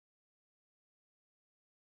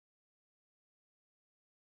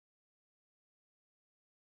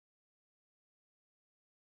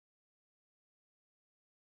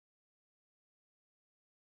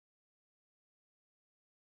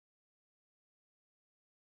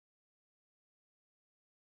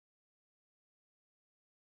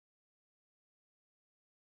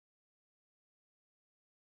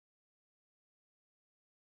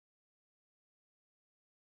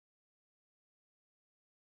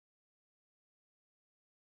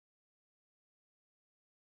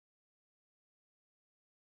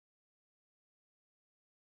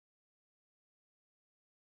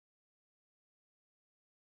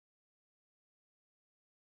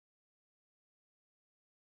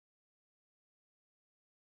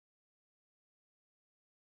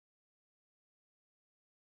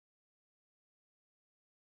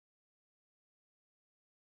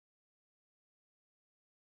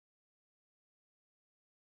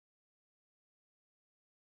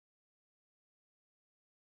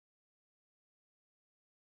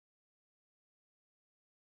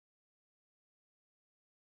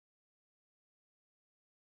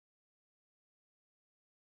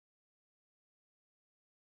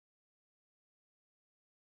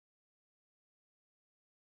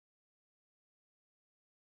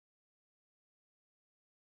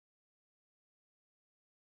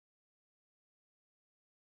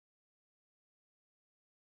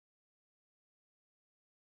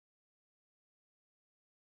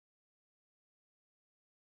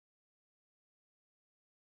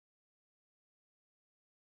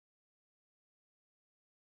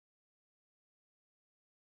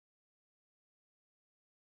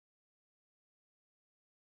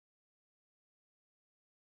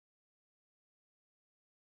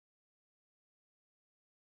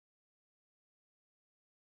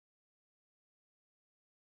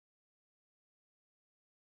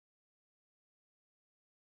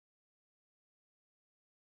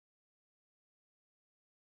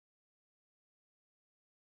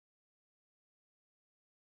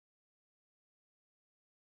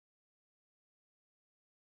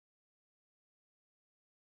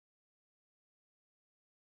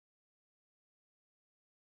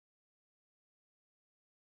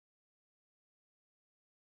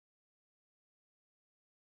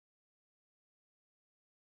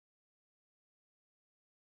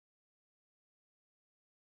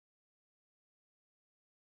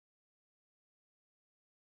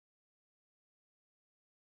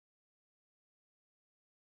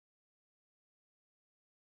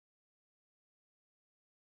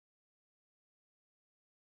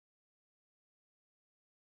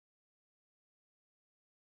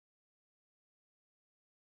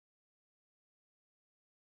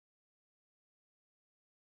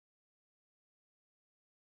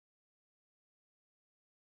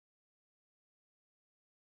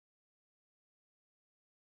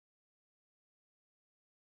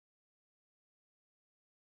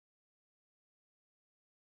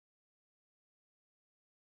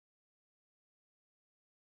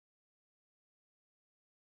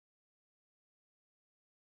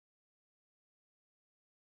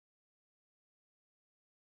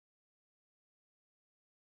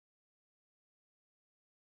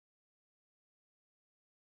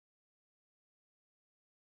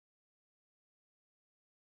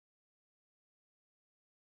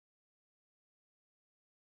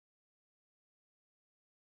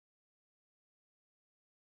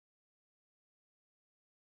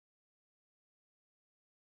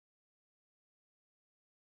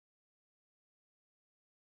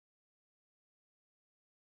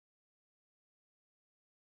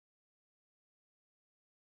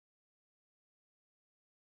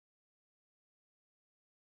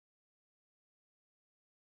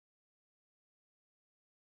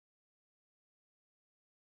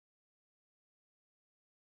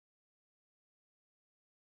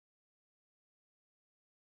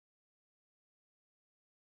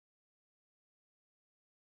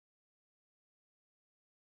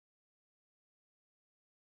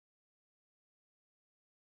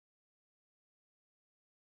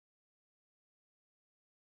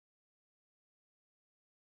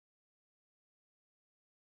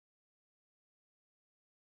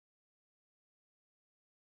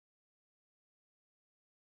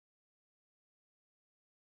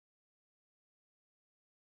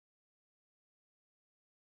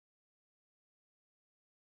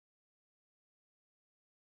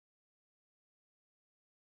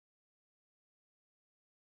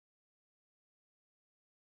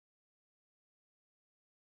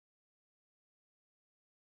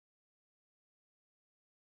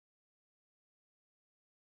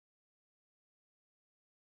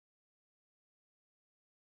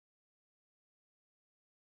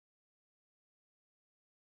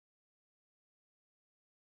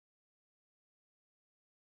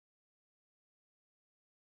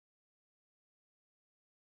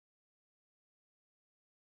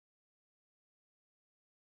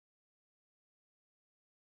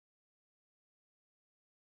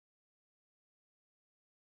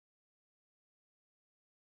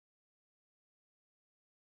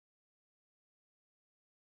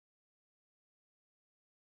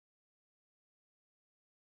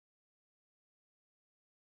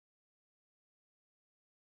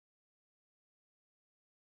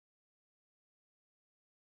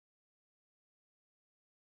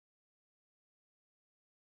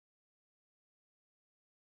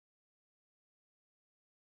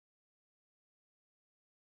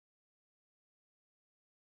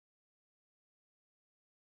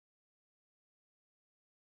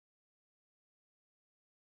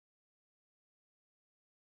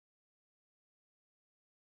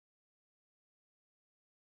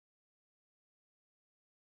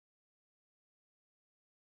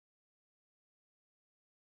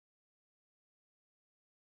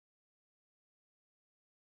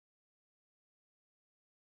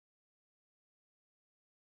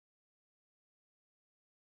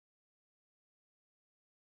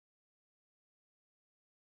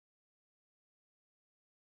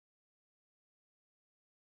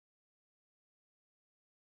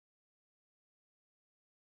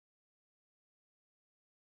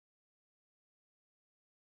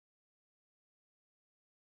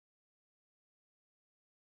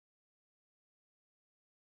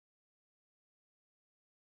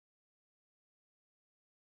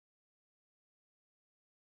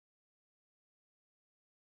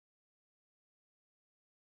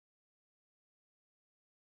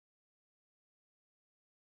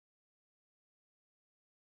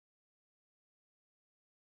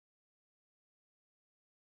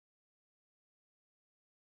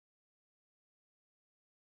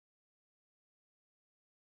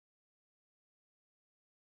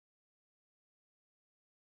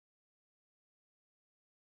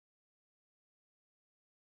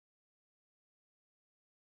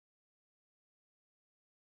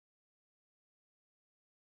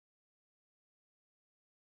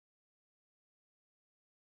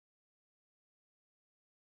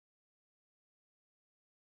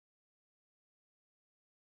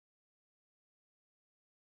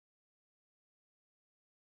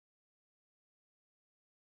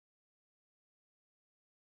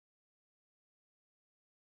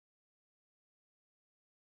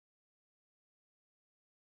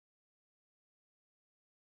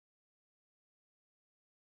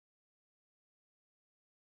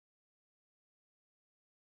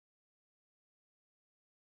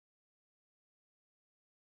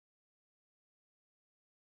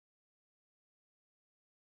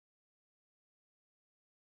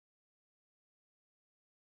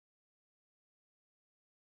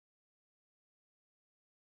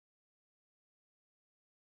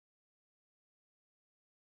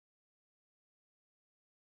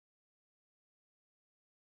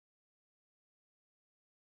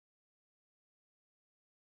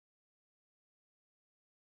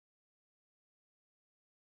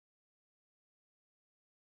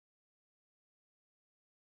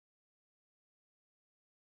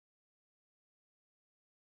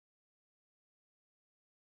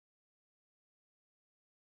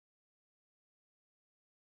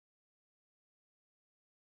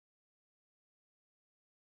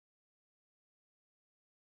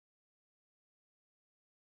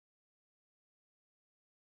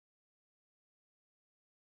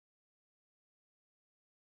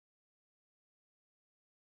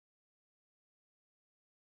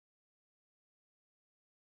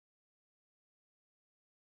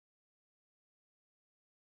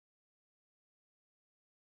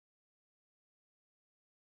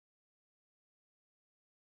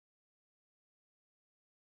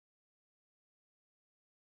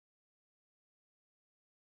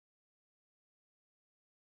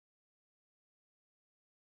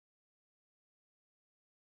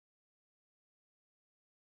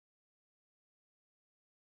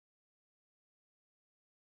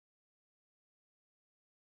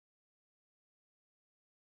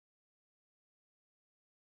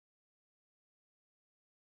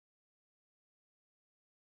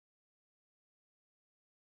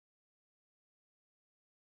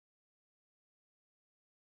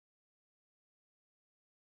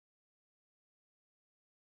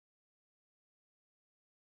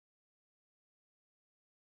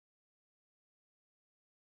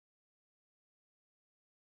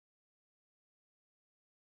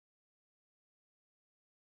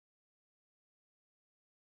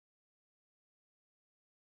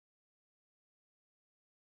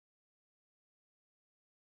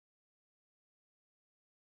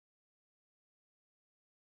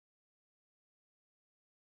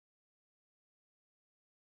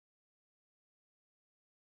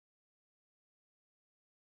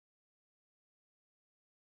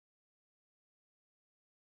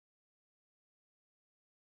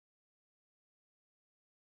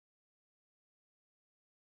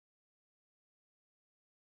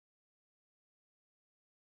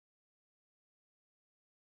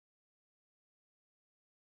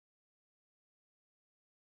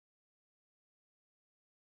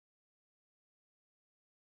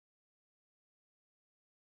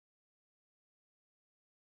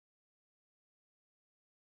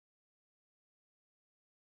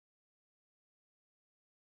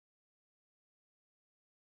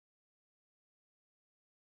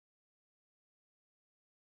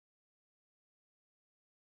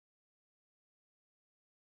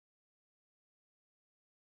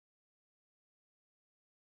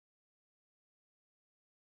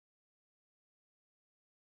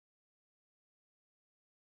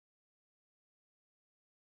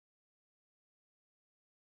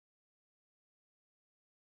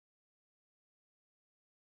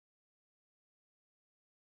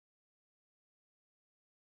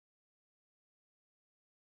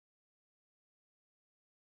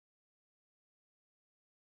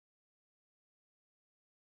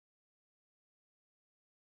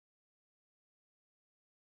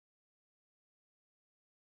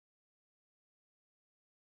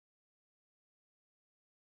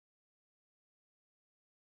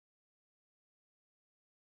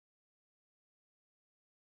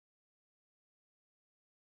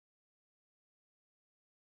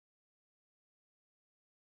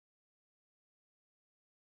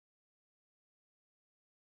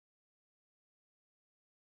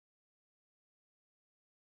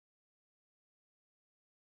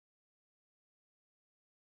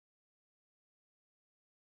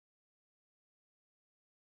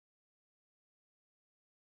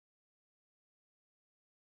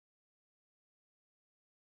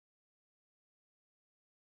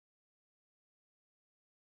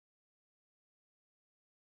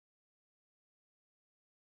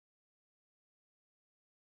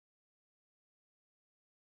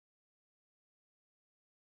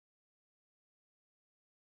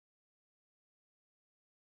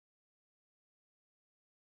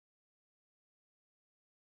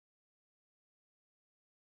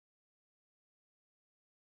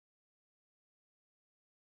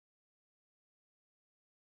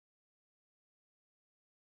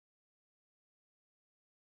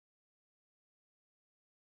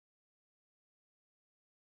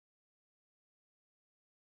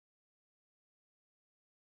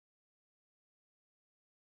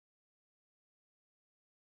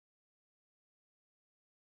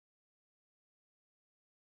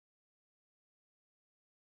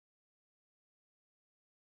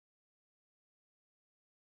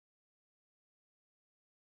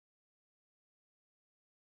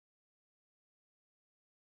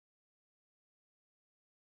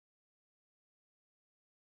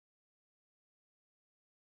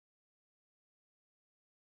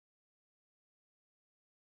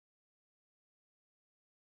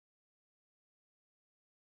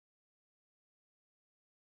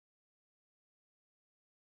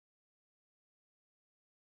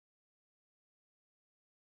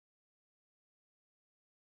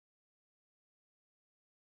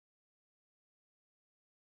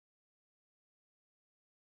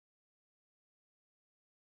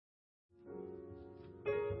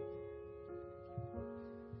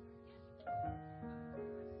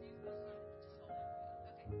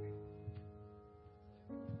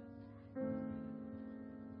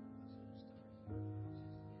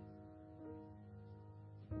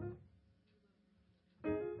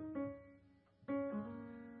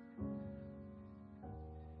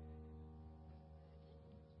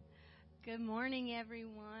Good morning,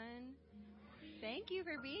 everyone. Thank you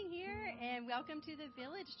for being here, and welcome to the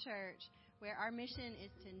Village Church, where our mission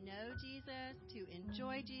is to know Jesus, to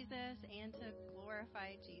enjoy Jesus, and to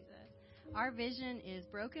glorify Jesus. Our vision is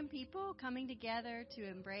broken people coming together to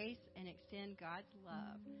embrace and extend God's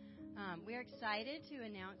love. We're excited to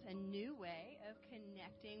announce a new way of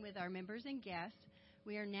connecting with our members and guests.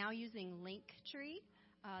 We are now using Linktree.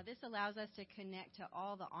 This allows us to connect to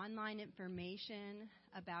all the online information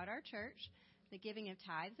about our church, the giving of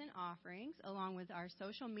tithes and offerings, along with our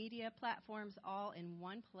social media platforms, all in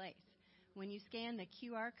one place. When you scan the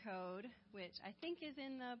QR code, which I think is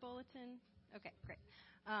in the bulletin, okay, great.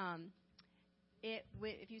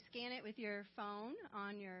 If you scan it with your phone,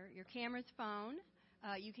 on your camera's phone,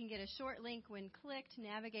 you can get a short link when clicked,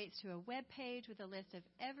 navigates to a web page with a list of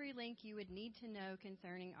every link you would need to know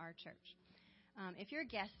concerning our church. If you're a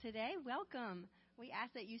guest today, welcome. We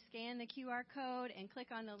ask that you scan the QR code and click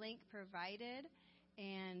on the link provided,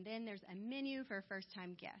 and then there's a menu for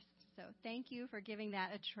first-time guests. So thank you for giving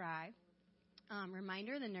that a try.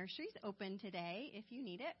 Reminder, the nursery's open today if you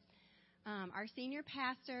need it. Our senior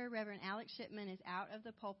pastor, Reverend Alex Shipman, is out of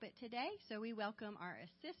the pulpit today, so we welcome our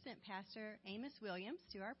assistant pastor, Amos Williams,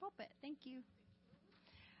 to our pulpit. Thank you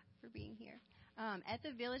for being here. At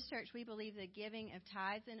the Village Church, we believe the giving of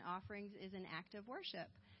tithes and offerings is an act of worship.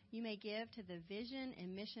 You may give to the vision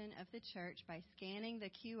and mission of the church by scanning the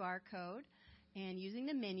QR code and using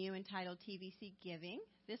the menu entitled TVC Giving.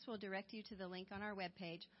 This will direct you to the link on our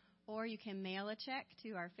webpage, or you can mail a check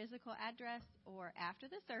to our physical address, or after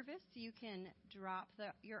the service, you can drop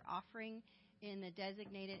your offering in the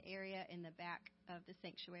designated area in the back of the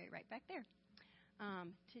sanctuary right back there.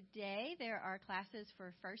 Today, there are classes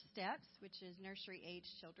for First Steps, which is nursery-age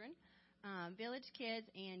children, village kids,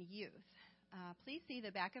 and youth. Please see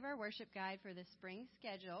the back of our worship guide for the spring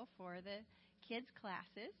schedule for the kids'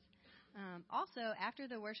 classes. Also, after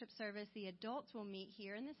the worship service, the adults will meet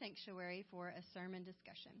here in the sanctuary for a sermon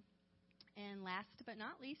discussion. And last but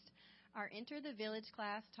not least, our Enter the Village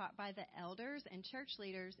class taught by the elders and church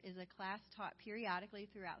leaders is a class taught periodically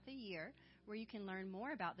throughout the year where you can learn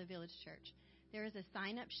more about the Village Church. There is a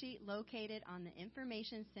sign-up sheet located on the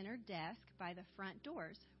Information Center desk by the front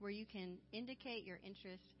doors where you can indicate your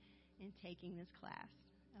interest in taking this class.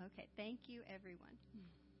 Okay, thank you, everyone.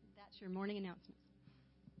 That's your morning announcement.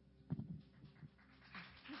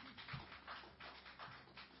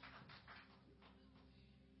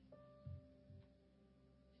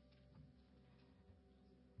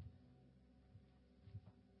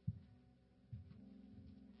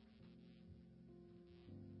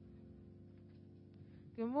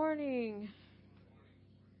 Good morning.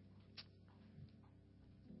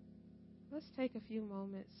 Let's take a few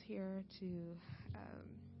moments here to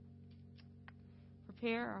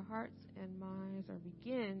prepare our hearts and minds, or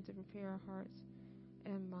begin to prepare our hearts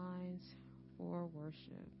and minds for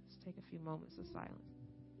worship. Let's take a few moments of silence.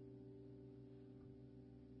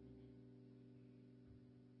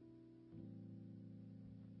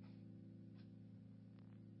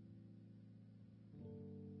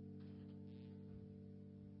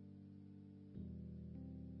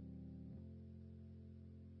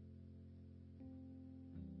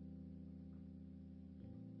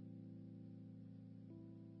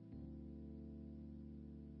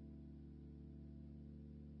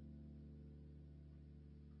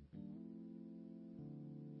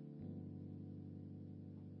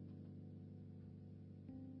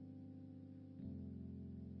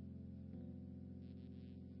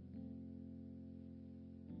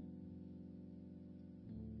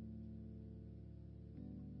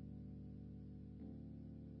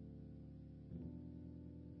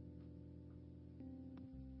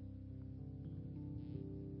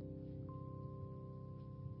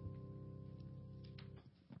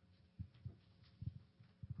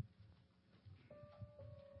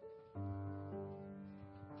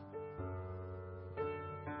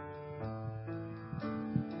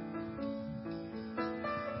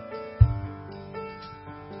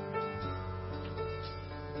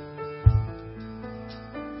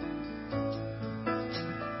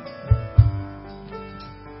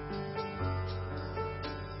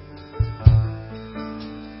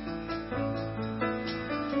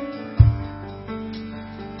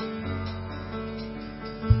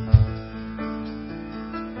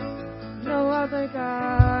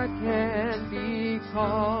 God can be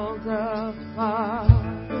called a father.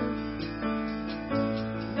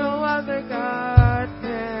 No other God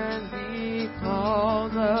can be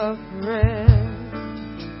called a friend.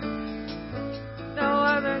 No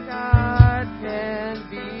other God can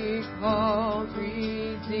be called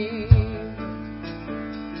redeemed.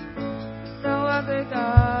 No other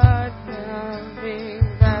God can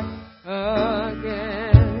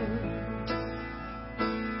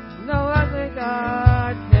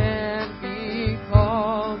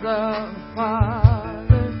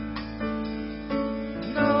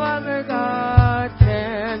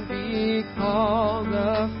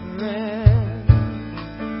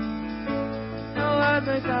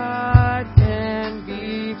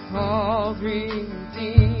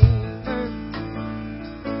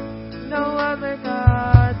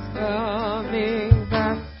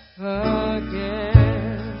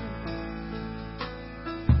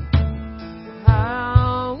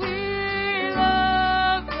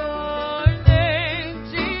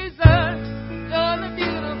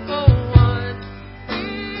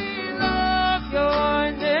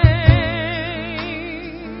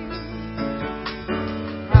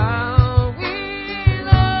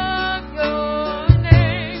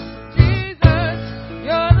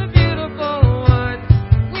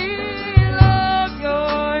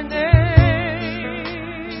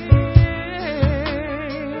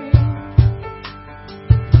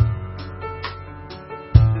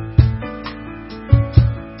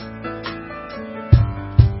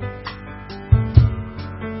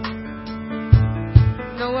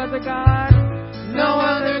other God. No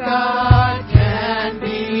other God can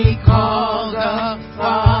be called a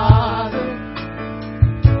Father.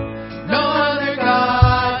 No other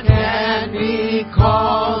God can be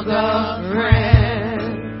called a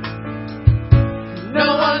friend.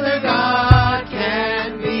 No other God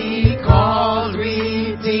can be called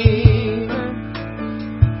Redeemer.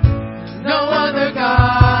 No other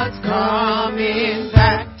God's coming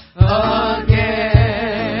back again.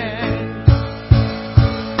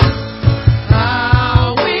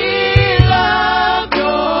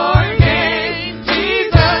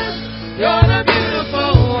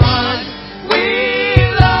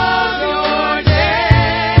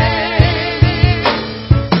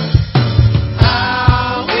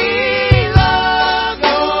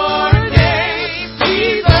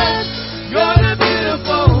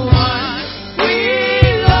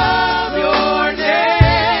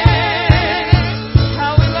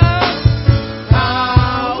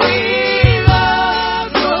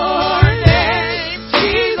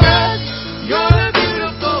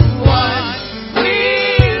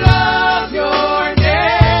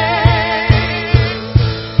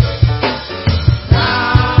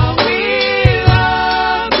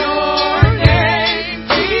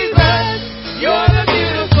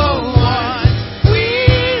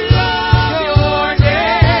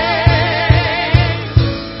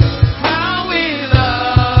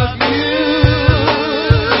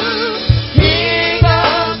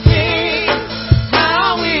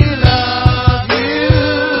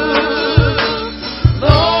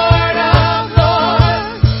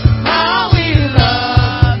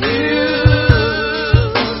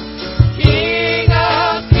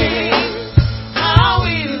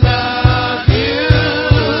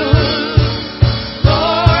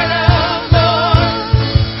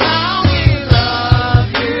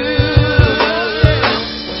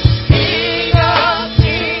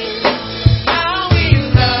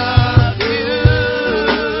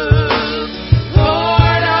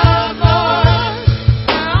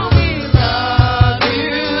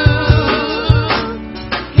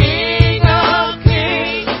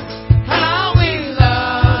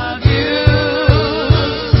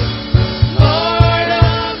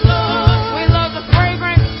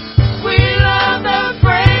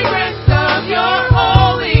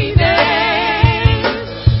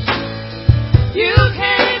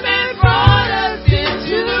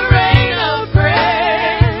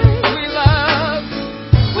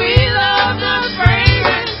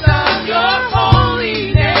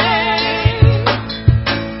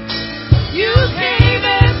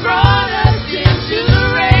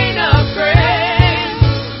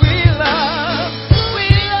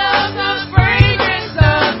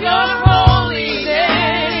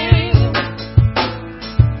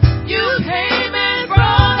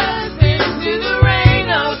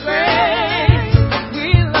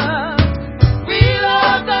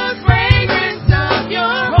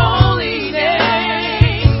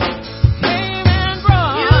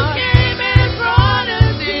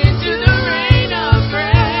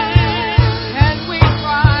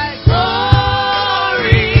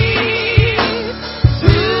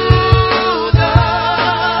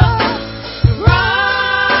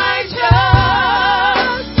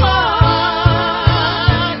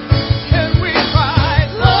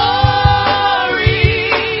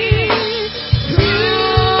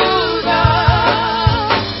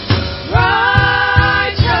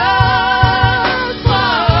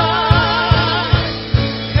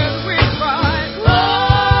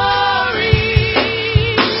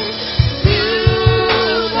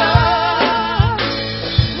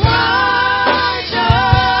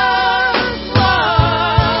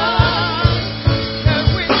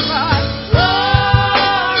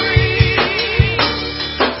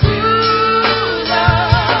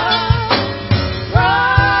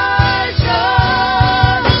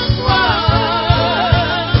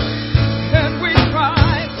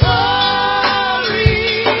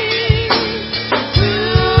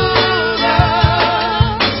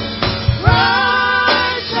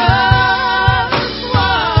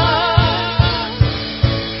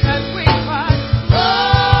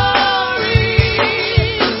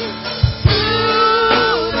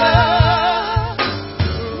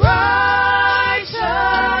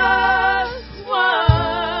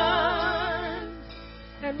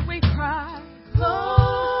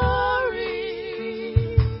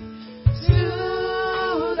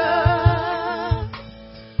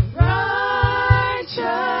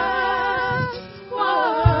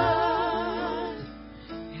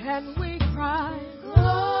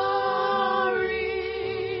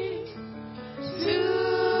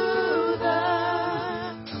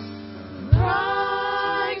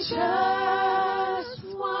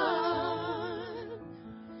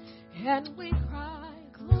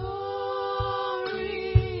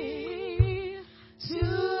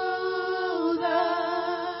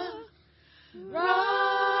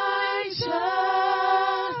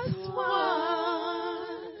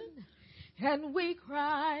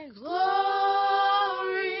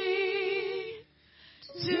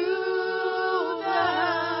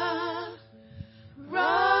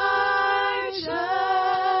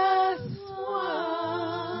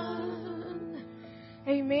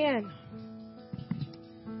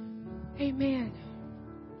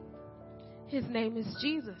 His name is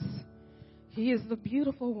Jesus. He is the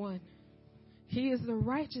beautiful one. He is the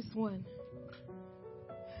righteous one.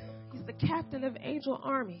 He's the captain of angel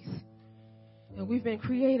armies. And we've been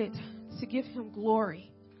created to give him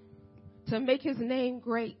glory, to make his name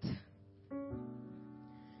great,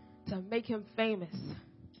 to make him famous.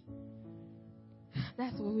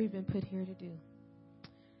 That's what we've been put here to do.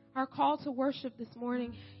 Our call to worship this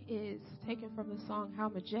morning is taken from the song, How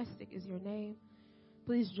Majestic Is Your Name.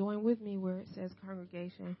 Please join with me where it says,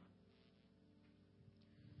 congregation.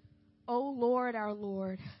 O Lord, our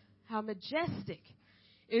Lord, how majestic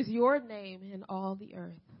is your name in all the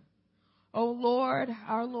earth. O Lord,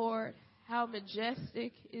 our Lord, how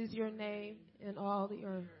majestic is your name in all the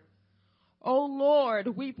earth. O Lord,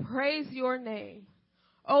 we praise your name.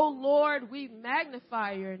 O Lord, we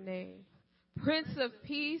magnify your name. Prince of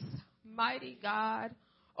Peace, mighty God,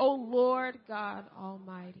 O Lord God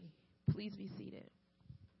Almighty. Please be seated.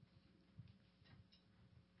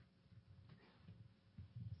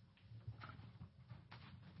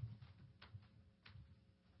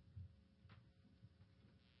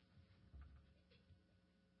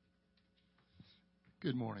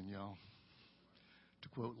 Good morning, y'all. To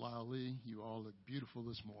quote Lyle Lee, you all look beautiful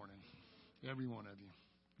this morning. Every one of you.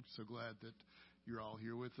 I'm so glad that you're all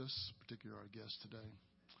here with us, particularly our guests today.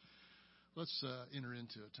 Let's enter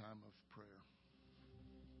into a time of prayer.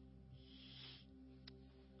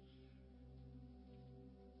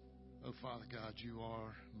 Oh, Father God, you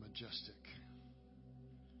are majestic.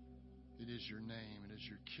 It is your name. It is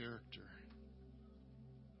your character.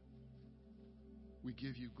 We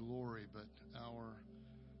give you glory, but our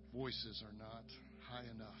voices are not high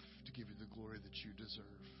enough to give you the glory that you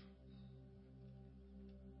deserve.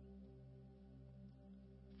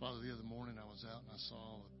 Father, the other morning I was out and I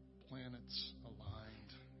saw the planets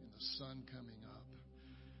aligned and the sun coming up,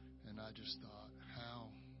 and I just thought,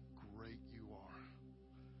 how great you are.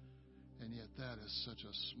 And yet that is such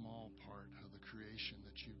a small part of the creation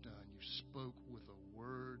that you've done. You spoke with a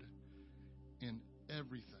word, and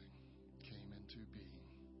everything came into being.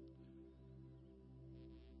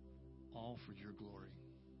 All for your glory.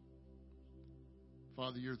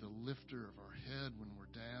 Father, you're the lifter of our head when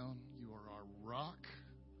we're down. You are our rock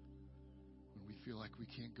when we feel like we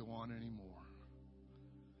can't go on anymore.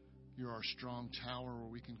 You're our strong tower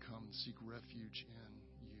where we can come and seek refuge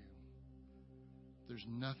in you. There's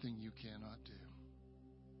nothing you cannot do.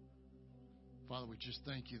 Father, we just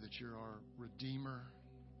thank you that you're our Redeemer,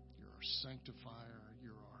 you're our Sanctifier,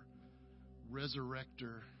 you're our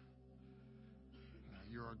Resurrector,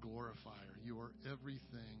 you're our Glorifier. You are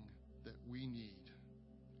everything that we need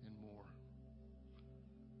and more.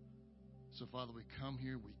 So, Father, we come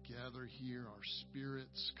here, we gather here, our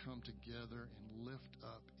spirits come together and lift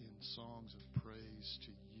up in songs of praise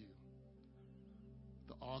to you,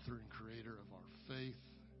 the author and creator of our faith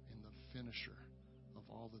and the finisher of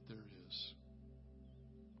all that there is.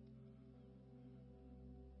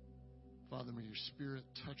 Father, may your Spirit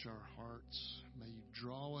touch our hearts. May you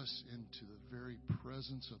draw us into the very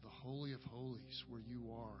presence of the Holy of Holies where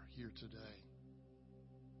you are here today,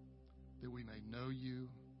 that we may know you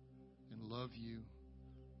and love you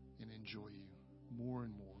and enjoy you more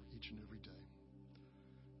and more each and every day.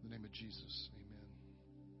 In the name of Jesus, amen.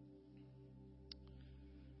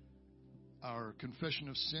 Our confession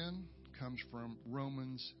of sin comes from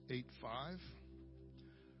Romans 8:5.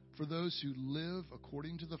 For those who live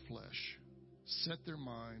according to the flesh, set their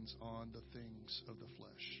minds on the things of the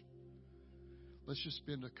flesh. Let's just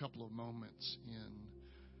spend a couple of moments in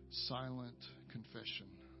silent confession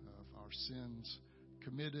of our sins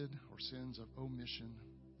committed or sins of omission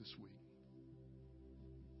this week.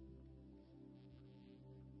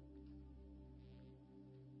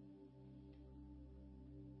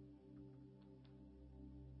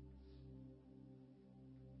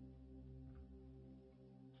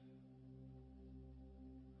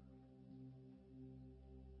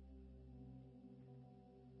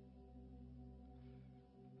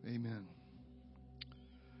 Amen.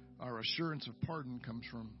 Our assurance of pardon comes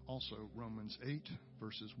from also Romans 8,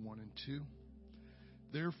 verses 1 and 2.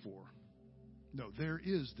 There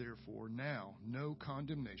is therefore now no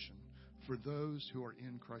condemnation for those who are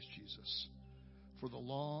in Christ Jesus. For the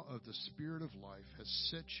law of the Spirit of life has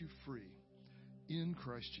set you free in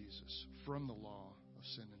Christ Jesus from the law of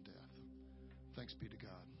sin and death. Thanks be to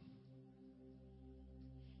God.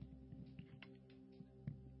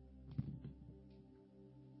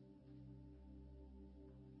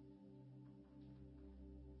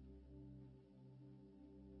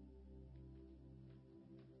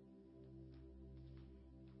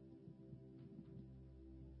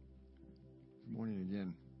 Morning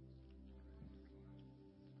again.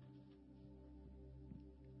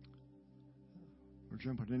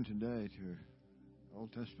 jumping in today to the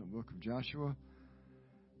Old Testament book of Joshua.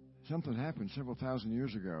 Something happened several thousand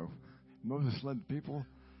years ago. Moses led the people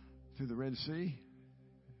through the Red Sea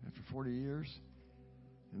after 40 years,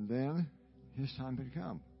 and then his time had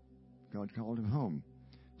come. God called him home.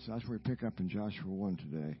 So that's where we pick up in Joshua 1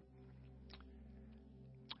 today.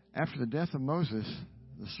 After the death of Moses,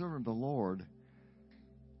 the servant of the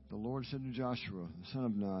Lord said to Joshua, the son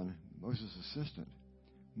of Nun, Moses' assistant,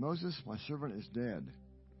 Moses, my servant, is dead.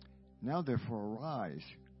 Now therefore arise,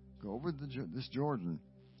 go over this Jordan,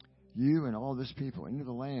 you and all this people, into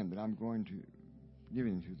the land that I'm going to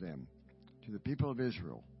giving to them, to the people of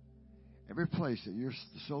Israel. Every place that the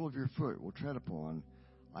sole of your foot will tread upon,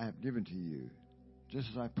 I have given to you, just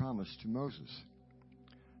as I promised to Moses.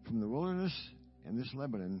 From the wilderness and this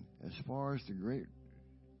Lebanon, as far as the great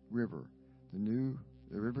river, the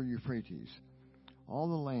river Euphrates, all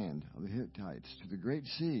the land of the Hittites, to the great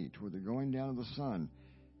sea, toward the going down of the sun,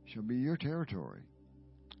 shall be your territory.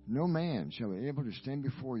 No man shall be able to stand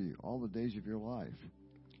before you all the days of your life.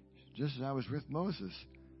 Just as I was with Moses,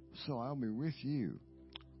 so I will be with you.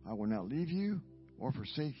 I will not leave you or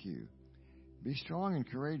forsake you. Be strong and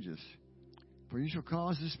courageous, for you shall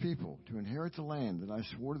cause this people to inherit the land that I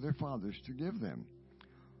swore to their fathers to give them.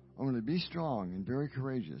 Only be strong and very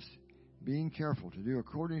courageous, being careful to do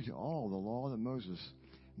according to all the law that Moses,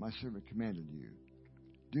 my servant, commanded you.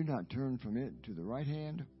 Do not turn from it to the right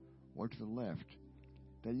hand or to the left,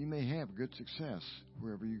 that you may have good success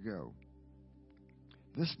wherever you go.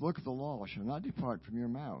 This book of the law shall not depart from your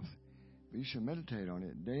mouth, but you shall meditate on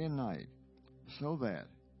it day and night, so that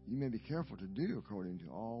you may be careful to do according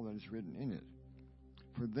to all that is written in it.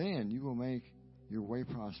 For then you will make your way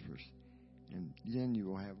prosperous, and then you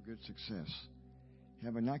will have good success.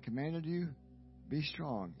 Have I not commanded you? Be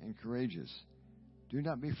strong and courageous. Do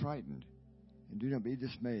not be frightened, and do not be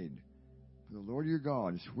dismayed, for the Lord your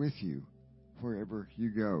God is with you wherever you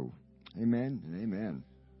go. Amen and amen.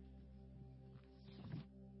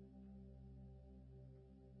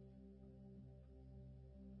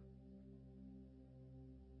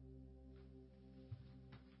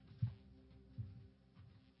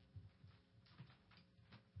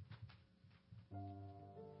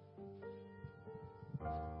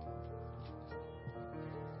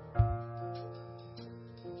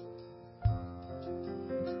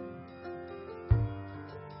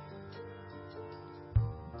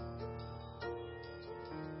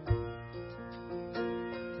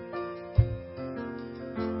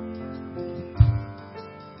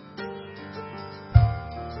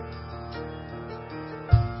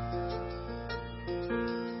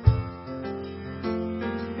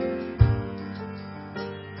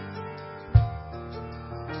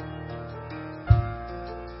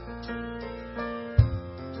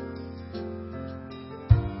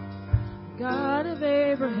 God of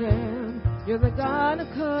Abraham, you're the God of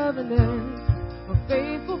covenant, of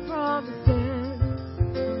faithful promises.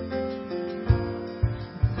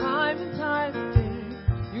 Time and time again,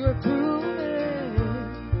 you are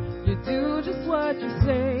proven. You do just what you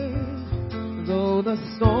say. Though the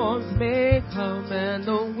storms may come and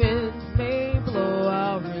the winds may blow,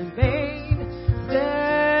 I'll remain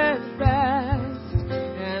steadfast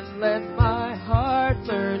and let my heart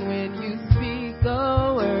learn when you speak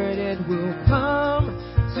a word, it will come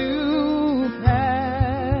to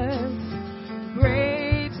pass.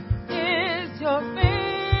 Great is your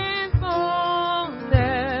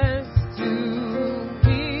faithfulness to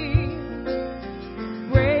me.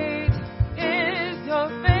 Great is your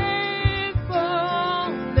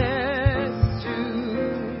faithfulness to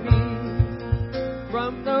me.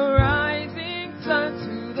 From the rising sun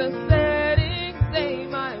to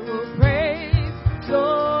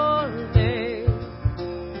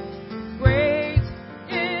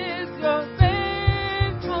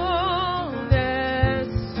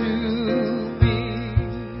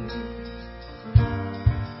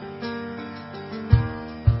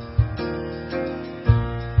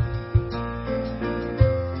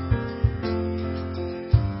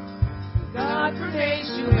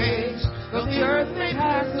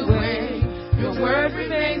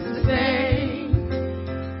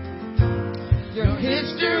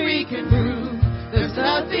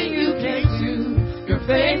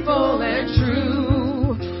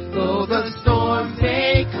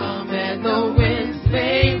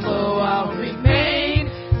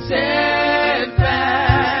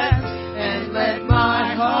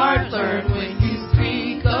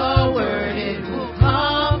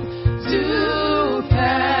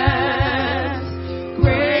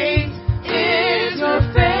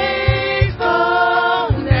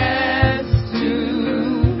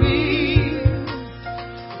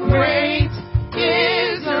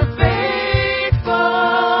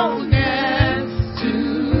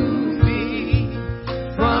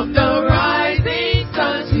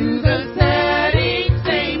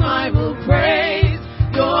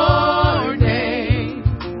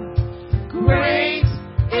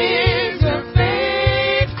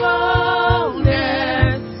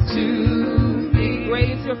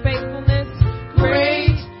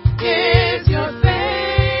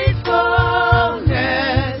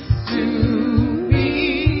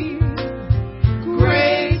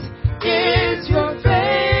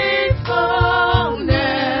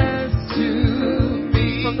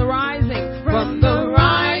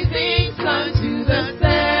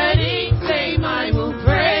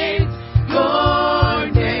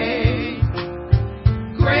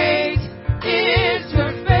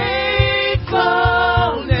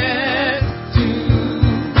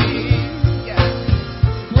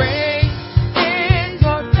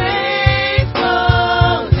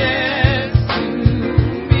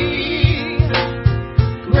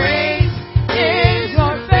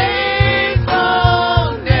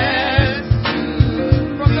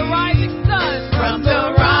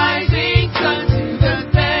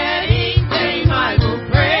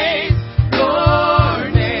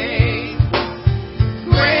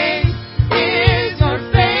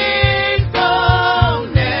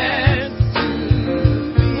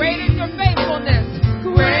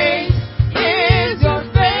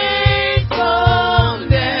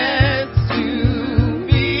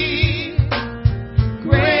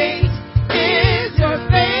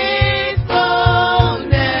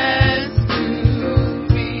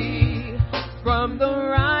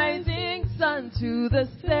To the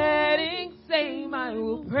setting same, I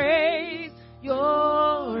will praise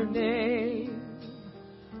your name.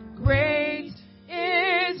 Great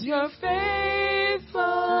is your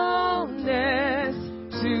faithfulness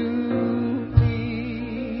to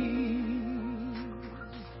me.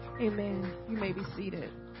 Amen. You may be seated.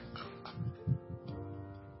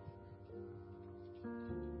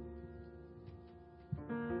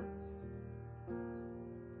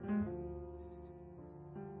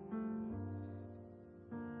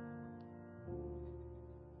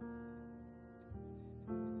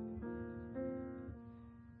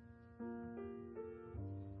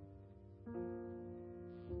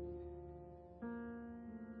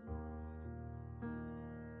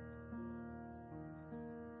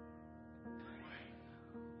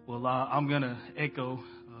 Well, I'm going to echo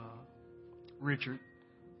Richard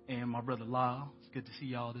and my brother Lyle. It's good to see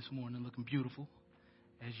y'all this morning, looking beautiful,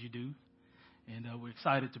 as you do. And we're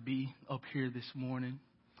excited to be up here this morning.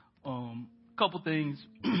 A couple things.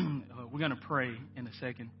 We're going to pray in a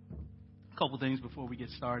second. A couple things before we get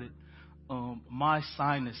started. My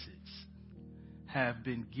sinuses have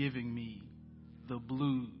been giving me the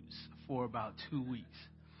blues for about 2 weeks.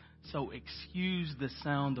 So excuse the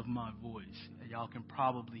sound of my voice. Y'all can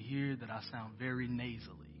probably hear that I sound very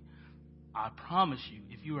nasally. I promise you,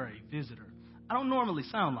 if you are a visitor, I don't normally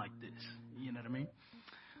sound like this. You know what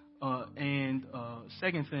I mean?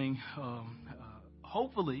 Second thing,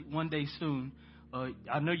 hopefully one day soon,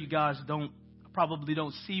 I know you guys probably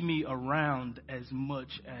don't see me around as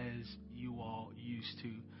much as you all used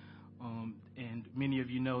to. And many of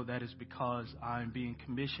you know that is because I'm being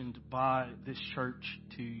commissioned by this church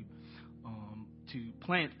to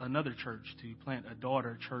plant another church, to plant a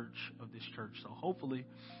daughter church of this church. So hopefully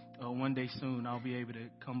one day soon I'll be able to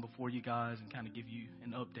come before you guys and kind of give you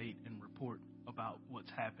an update and report about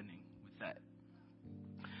what's happening with that.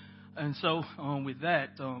 And so with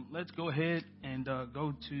that, let's go ahead and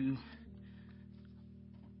go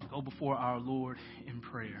before our Lord in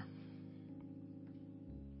prayer.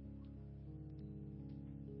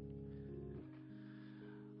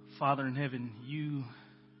 Father in heaven, you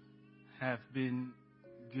have been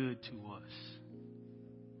good to us.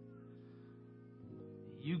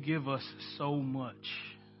 You give us so much.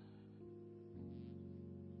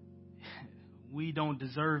 We don't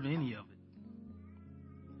deserve any of it.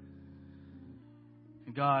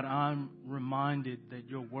 And God, I'm reminded that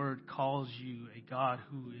your word calls you a God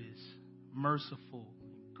who is merciful,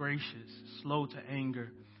 gracious, slow to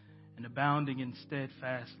anger, and abounding in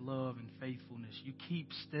steadfast love and faithfulness. You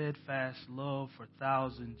keep steadfast love for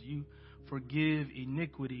thousands. You forgive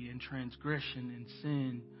iniquity and transgression and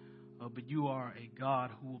sin, but you are a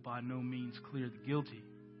God who will by no means clear the guilty.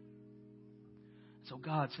 So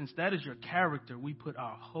God, since that is your character, we put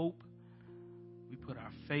our hope, we put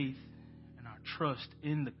our faith and our trust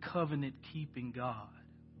in the covenant-keeping God.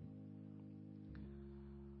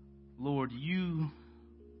 Lord, you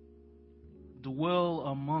dwell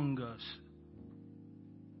among us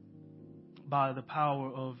by the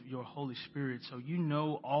power of your Holy Spirit. So you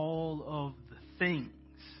know all of the things.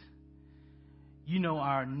 You know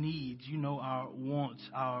our needs. You know our wants,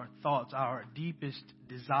 our thoughts, our deepest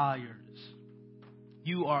desires.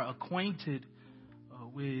 You are acquainted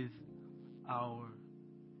with our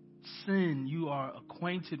sin. You are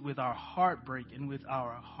acquainted with our heartbreak and with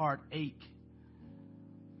our heartache.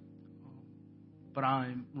 But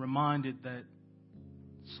I'm reminded that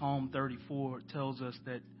Psalm 34 tells us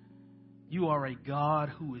that you are a God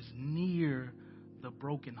who is near the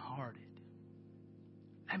brokenhearted.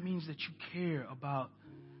 That means that you care about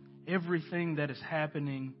everything that is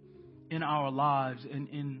happening in our lives and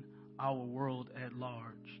in our world at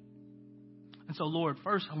large. And so, Lord,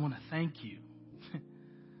 first I want to thank you. I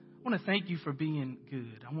want to thank you for being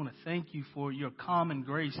good. I want to thank you for your common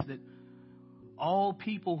grace that all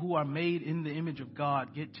people who are made in the image of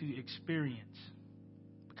God get to experience,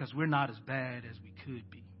 because we're not as bad as we could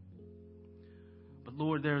be. But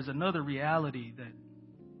Lord, there is another reality that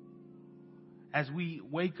as we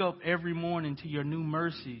wake up every morning to your new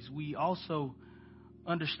mercies, we also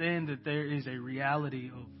understand that there is a reality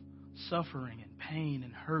of suffering and pain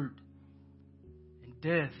and hurt and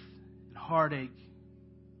death and heartache.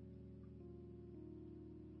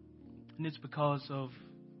 And it's because of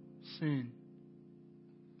sin.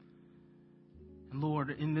 And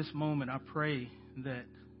Lord, in this moment, I pray that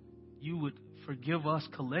you would forgive us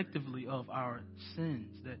collectively of our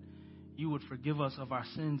sins, that you would forgive us of our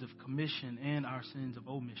sins of commission and our sins of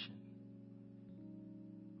omission.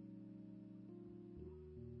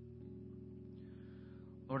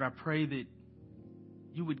 Lord, I pray that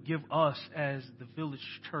you would give us as the Village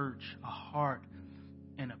Church a heart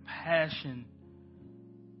and a passion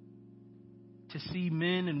to see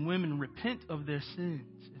men and women repent of their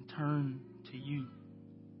sins and turn to you.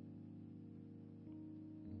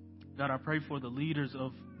 God, I pray for the leaders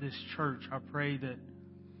of this church. I pray that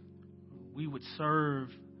we would serve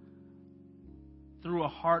through a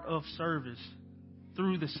heart of service,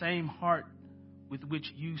 through the same heart with which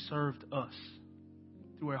you served us,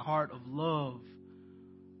 through a heart of love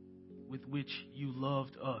with which you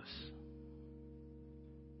loved us.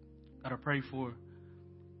 God, I pray for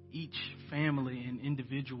each family and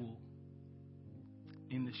individual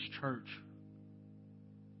in this church.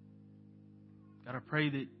 God, I pray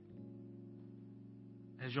that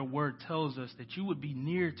as your word tells us, that you would be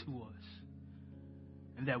near to us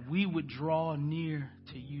and that we would draw near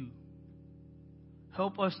to you.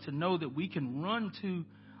 Help us to know that we can run to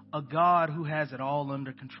a God who has it all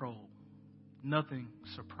under control. Nothing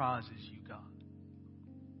surprises you, God.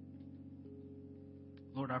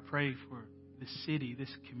 Lord, I pray for this city,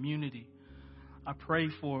 this community. I pray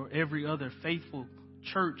for every other faithful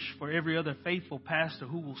church, for every other faithful pastor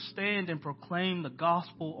who will stand and proclaim the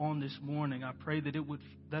gospel on this morning. I pray that it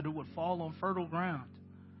would fall on fertile ground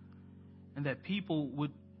and that people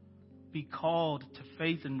would be called to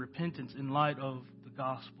faith and repentance in light of the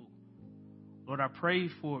gospel. Lord, I pray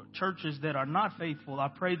for churches that are not faithful. I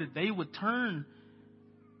pray that they would turn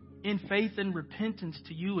in faith and repentance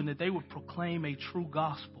to you and that they would proclaim a true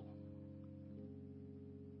gospel.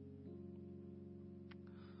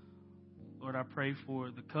 Lord, I pray for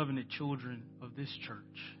the covenant children of this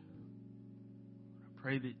church. I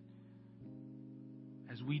pray that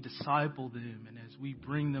as we disciple them and as we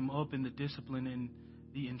bring them up in the discipline and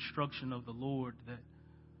the instruction of the Lord, that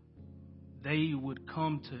they would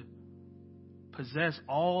come to possess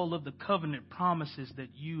all of the covenant promises that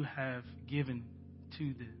you have given to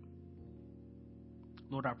them.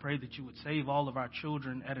 Lord, I pray that you would save all of our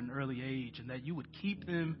children at an early age and that you would keep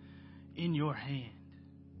them in your hand.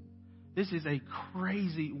 This is a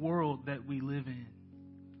crazy world that we live in.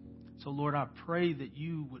 So, Lord, I pray that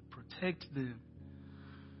you would protect them.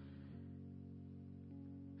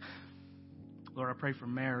 Lord, I pray for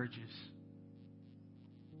marriages.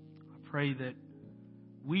 I pray that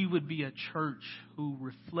we would be a church who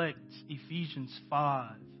reflects Ephesians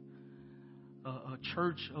 5, a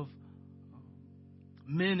church of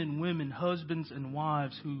men and women, husbands and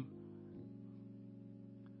wives who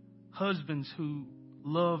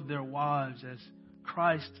love their wives as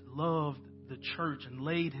Christ loved the church and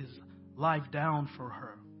laid his life down for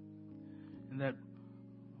her. And that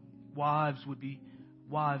wives would be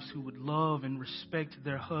wives who would love and respect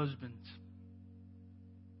their husbands.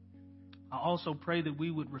 I also pray that we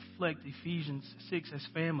would reflect Ephesians 6 as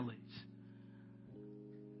families.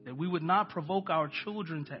 That we would not provoke our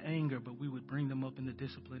children to anger, but we would bring them up in the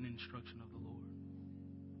discipline and instruction of the Lord.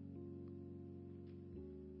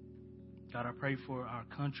 God, I pray for our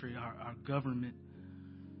country, our government.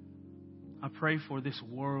 I pray for this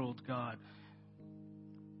world, God.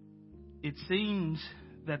 It seems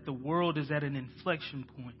that the world is at an inflection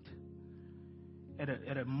point,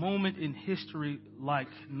 at a moment in history like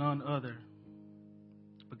none other.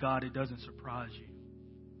 But God, it doesn't surprise you.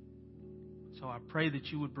 So I pray that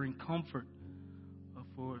you would bring comfort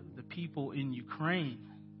for the people in Ukraine.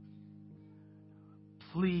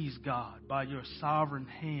 Please, God, by your sovereign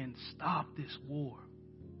hand, stop this war.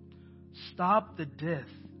 Stop the death.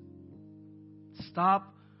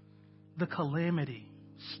 Stop the calamity.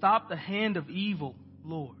 Stop the hand of evil,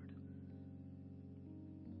 Lord.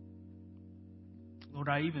 Lord,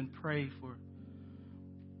 I even pray for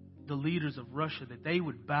the leaders of Russia that they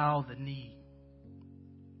would bow the knee.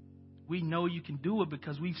 We know you can do it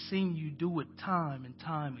because we've seen you do it time and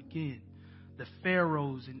time again. The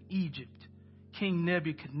pharaohs in Egypt, King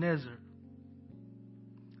Nebuchadnezzar,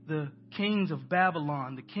 the kings of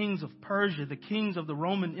Babylon, the kings of Persia, the kings of the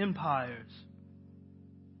Roman empires.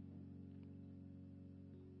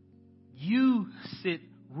 You sit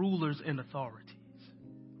rulers and authorities.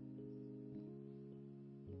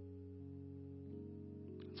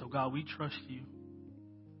 So God, we trust you.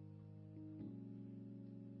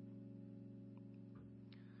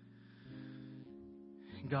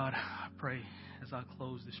 God, I pray as I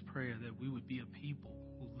close this prayer that we would be a people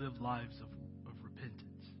who live lives of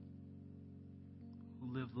repentance,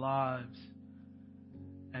 who live lives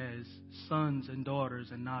as sons and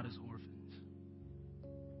daughters and not as orphans.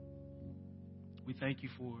 We thank you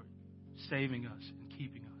for saving us and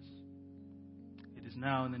keeping us. It is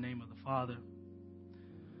now in the name of the Father,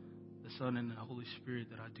 the Son, and the Holy Spirit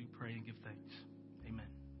that I do pray and give thanks. Amen.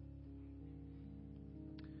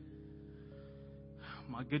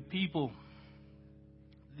 My good people,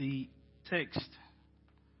 the text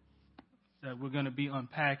that we're going to be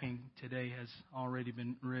unpacking today has already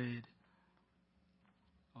been read.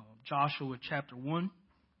 Joshua chapter 1.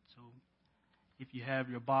 So if you have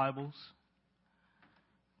your Bibles,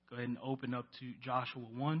 go ahead and open up to Joshua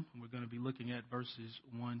 1. And we're going to be looking at verses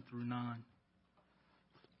 1 through 9.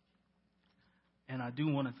 And I do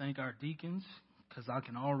want to thank our deacons because I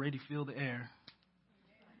can already feel the air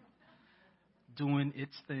doing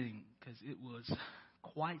its thing because it was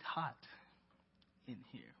quite hot in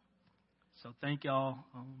here. So thank y'all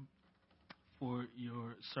for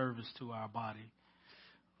your service to our body,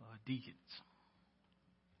 deacons.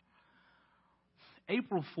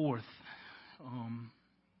 April 4th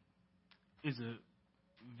is a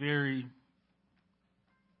very,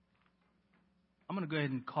 I'm going to go ahead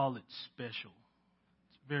and call it special.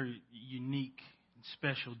 It's a very unique and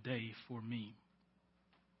special day for me.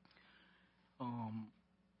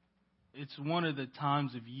 It's one of the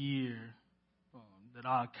times of year that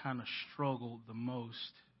I kind of struggle the most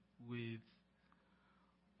with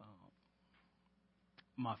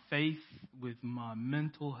my faith, with my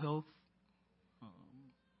mental health,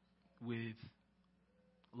 with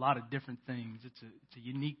a lot of different things. It's a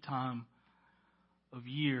unique time of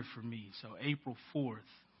year for me. So April 4th.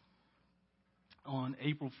 On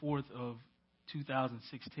April 4th of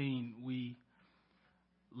 2016, we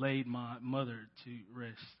laid my mother to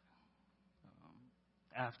rest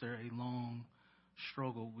after a long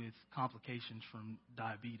struggle with complications from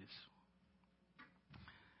diabetes.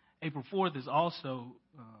 April 4th is also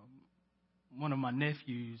one of my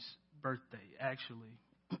nephew's birthday, actually.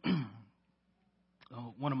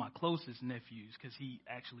 One of my closest nephews, because he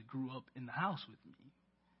actually grew up in the house with me.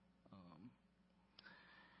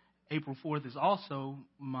 April 4th is also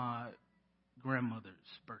my grandmother's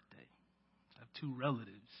birthday. I have two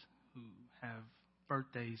relatives who have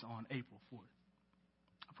birthdays on April 4th.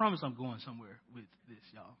 I promise I'm going somewhere with this,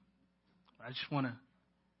 y'all. I just want to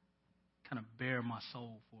kind of bare my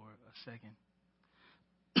soul for a second.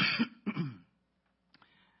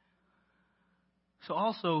 So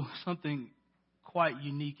also something quite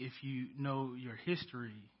unique, if you know your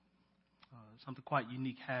history, something quite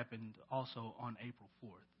unique happened also on April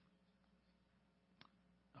 4th.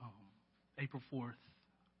 April 4th,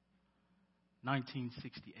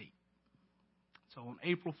 1968. So on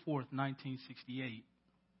April 4th, 1968,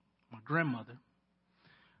 my grandmother,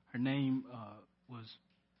 her name was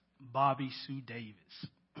Bobby Sue Davis.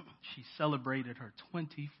 She celebrated her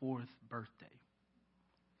 24th birthday.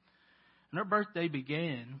 And her birthday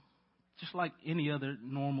began just like any other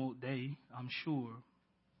normal day, I'm sure.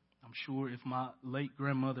 I'm sure if my late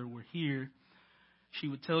grandmother were here, she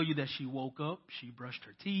would tell you that she woke up, she brushed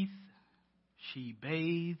her teeth, she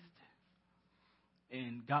bathed,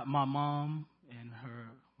 and got my mom and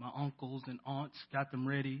my uncles and aunts, got them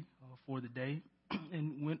ready for the day,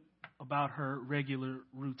 and went about her regular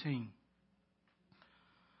routine.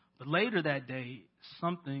 But later that day,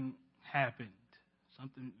 something happened.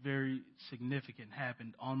 Something very significant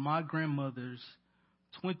happened. On my grandmother's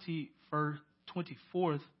 24th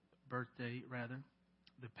birthday,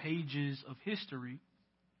 the pages of history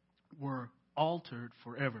were altered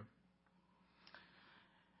forever.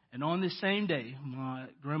 And on this same day, my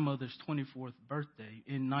grandmother's 24th birthday,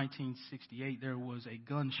 in 1968, there was a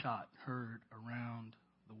gunshot heard around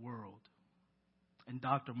the world. And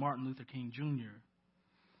Dr. Martin Luther King Jr.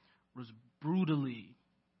 was brutally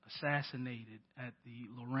assassinated at the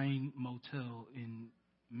Lorraine Motel in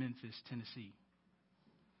Memphis, Tennessee.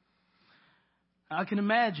 I can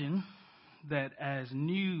imagine that as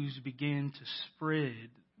news began to spread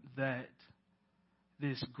that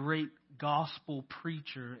this great gospel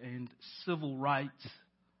preacher and civil rights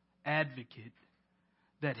advocate,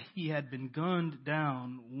 that he had been gunned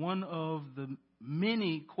down, one of the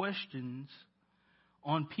many questions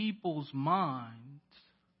on people's minds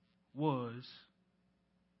was,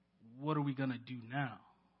 what are we going to do now?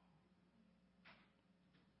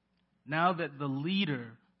 Now that the leader,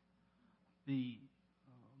 the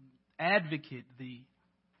advocate, the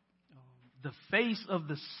face of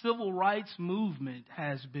the civil rights movement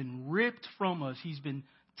has been ripped from us. He's been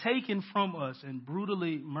taken from us and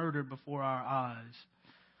brutally murdered before our eyes.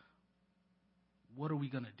 What are we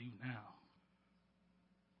going to do now?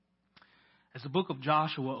 As the book of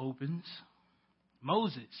Joshua opens,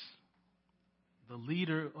 Moses, the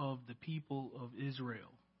leader of the people of Israel,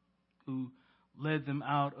 who led them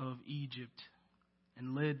out of Egypt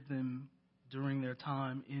and led them during their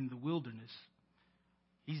time in the wilderness,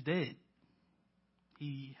 he's dead.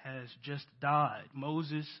 He has just died.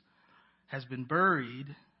 Moses has been buried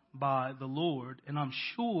by the Lord, and I'm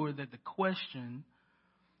sure that the question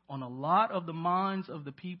on a lot of the minds of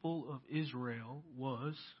the people of Israel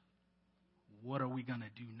was, what are we going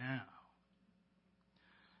to do now?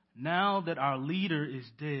 Now that our leader is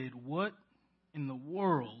dead, what in the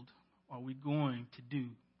world are we going to do?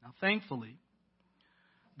 Now, thankfully,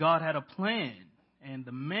 God had a plan, and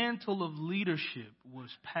the mantle of leadership was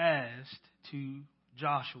passed to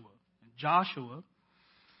Joshua. Joshua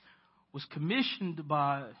was commissioned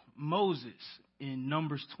by Moses in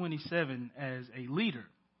Numbers 27 as a leader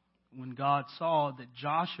when God saw that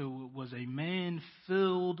Joshua was a man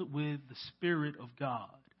filled with the Spirit of God.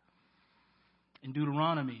 In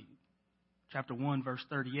Deuteronomy chapter 1, verse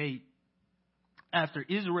 38, after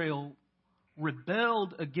Israel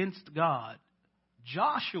rebelled against God,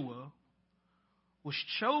 Joshua was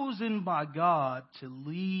chosen by God to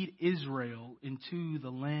lead Israel into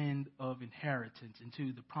the land of inheritance,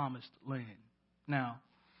 into the promised land. Now,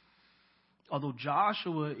 although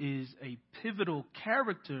Joshua is a pivotal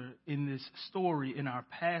character in this story, in our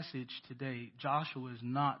passage today, Joshua is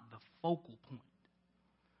not the focal point.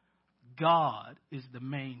 God is the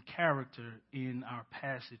main character in our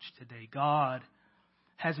passage today. God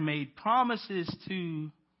has made promises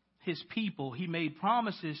to his people. He made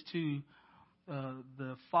promises to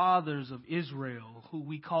the fathers of Israel, who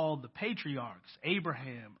we call the patriarchs,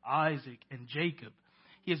 Abraham, Isaac, and Jacob.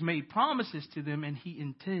 He has made promises to them, and he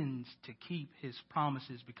intends to keep his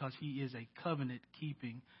promises because he is a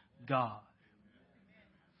covenant-keeping God.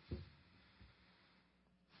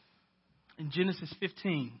 In Genesis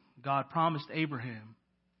 15, God promised Abraham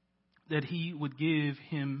that he would give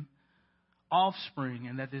him offspring,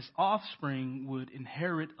 and that this offspring would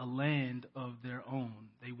inherit a land of their own.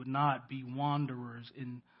 They would not be wanderers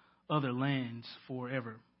in other lands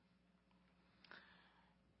forever.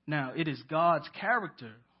 Now, it is God's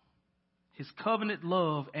character, his covenant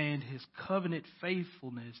love, and his covenant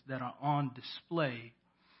faithfulness that are on display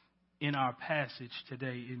in our passage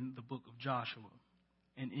today in the book of Joshua.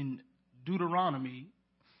 And in Deuteronomy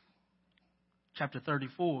chapter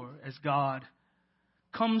 34, as God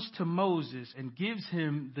comes to Moses and gives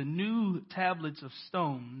him the new tablets of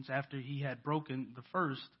stones after he had broken the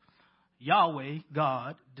first, Yahweh,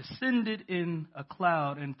 God, descended in a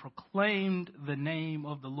cloud and proclaimed the name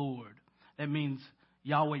of the Lord. That means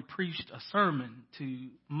Yahweh preached a sermon to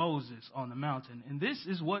Moses on the mountain. And this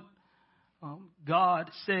is what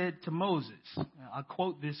God said to Moses. I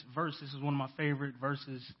quote this verse. This is one of my favorite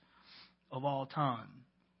verses of all time.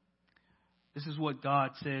 This is what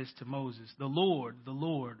God says to Moses. The Lord,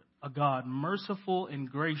 a God merciful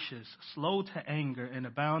and gracious, slow to anger and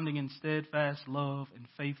abounding in steadfast love and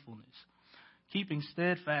faithfulness, keeping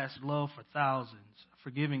steadfast love for thousands,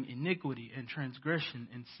 forgiving iniquity and transgression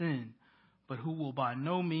and sin, but who will by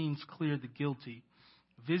no means clear the guilty,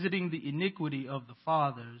 visiting the iniquity of the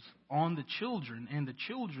fathers on the children and the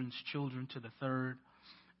children's children to the third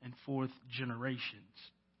and fourth generations.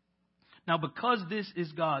 Now, because this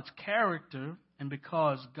is God's character, and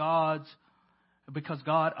because God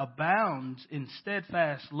abounds in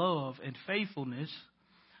steadfast love and faithfulness,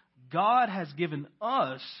 God has given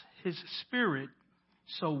us his Spirit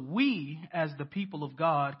so we, as the people of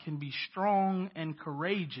God, can be strong and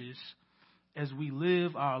courageous as we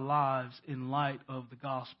live our lives in light of the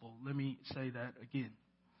gospel. Let me say that again.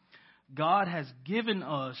 God has given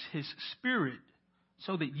us his Spirit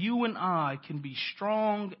so that you and I can be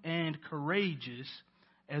strong and courageous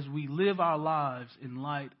as we live our lives in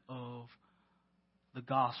light of the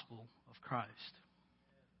gospel of Christ.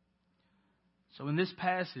 So in this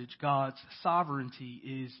passage, God's sovereignty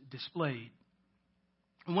is displayed.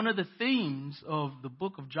 And one of the themes of the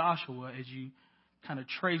book of Joshua, as you kind of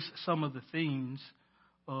trace some of the themes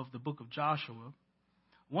of the book of Joshua,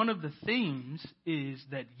 one of the themes is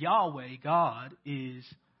that Yahweh, God, is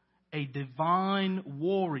a divine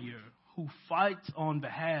warrior who fights on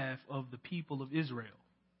behalf of the people of Israel.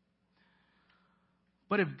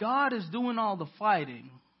 But if God is doing all the fighting,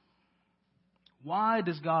 why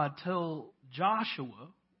does God tell Joshua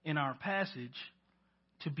in our passage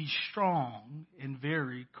to be strong and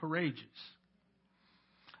very courageous?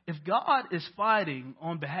 If God is fighting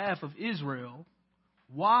on behalf of Israel,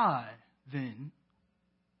 why then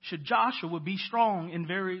should Joshua be strong and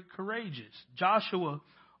very courageous? Joshua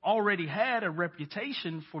already had a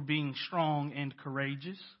reputation for being strong and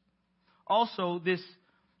courageous. Also, this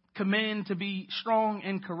command to be strong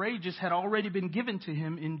and courageous had already been given to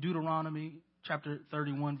him in Deuteronomy chapter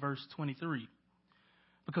 31, verse 23.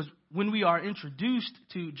 Because when we are introduced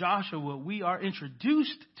to Joshua, we are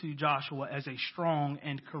introduced to Joshua as a strong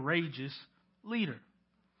and courageous leader.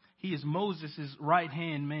 He is Moses'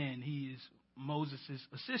 right-hand man. He is Moses'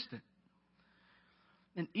 assistant.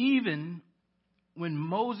 And even when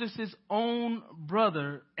Moses' own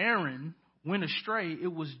brother Aaron went astray,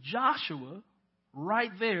 it was Joshua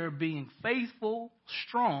right there being faithful,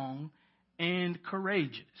 strong, and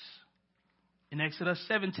courageous. In Exodus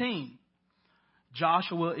 17,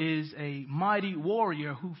 Joshua is a mighty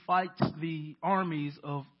warrior who fights the armies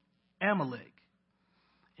of Amalek.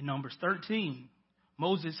 In Numbers 13,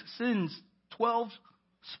 Moses sends 12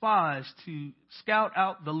 spies to scout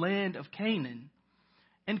out the land of Canaan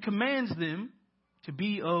and commands them to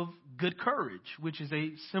be of good courage, which is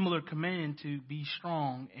a similar command to be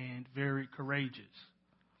strong and very courageous.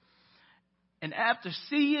 And after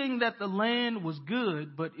seeing that the land was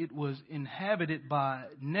good, but it was inhabited by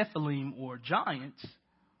Nephilim or giants,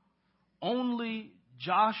 only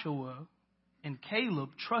Joshua and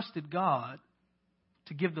Caleb trusted God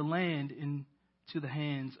to give the land into the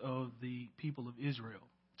hands of the people of Israel.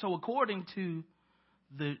 So according to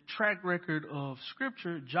the track record of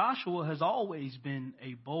Scripture, Joshua has always been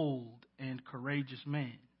a bold and courageous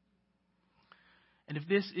man. And if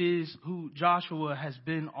this is who Joshua has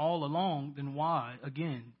been all along, then why,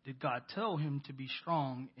 again, did God tell him to be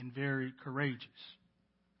strong and very courageous?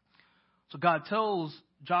 So God tells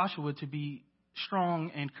Joshua to be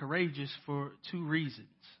strong and courageous for two reasons.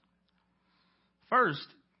 First,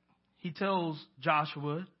 he tells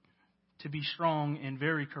Joshua to be strong and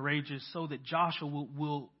very courageous so that Joshua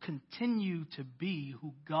will continue to be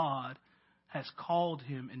who God has called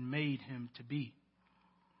him and made him to be.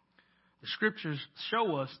 The scriptures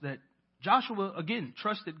show us that Joshua, again,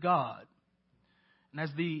 trusted God. And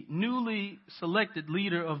as the newly selected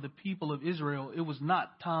leader of the people of Israel, it was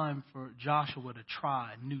not time for Joshua to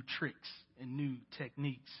try new tricks and new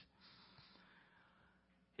techniques.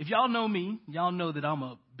 If y'all know me, y'all know that I'm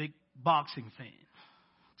a big boxing fan.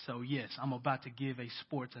 So yes, I'm about to give a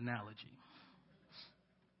sports analogy.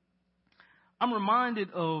 I'm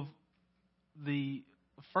reminded of the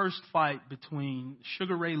first fight between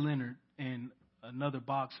Sugar Ray Leonard and another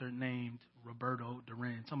boxer named Roberto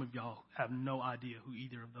Duran. Some of y'all have no idea who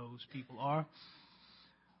either of those people are.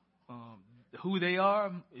 Who they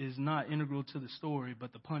are is not integral to the story,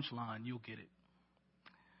 but the punchline, you'll get it.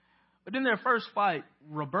 But in their first fight,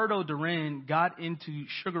 Roberto Duran got into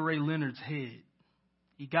Sugar Ray Leonard's head.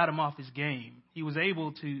 He got him off his game. He was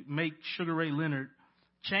able to make Sugar Ray Leonard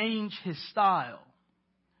change his style.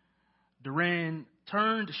 Duran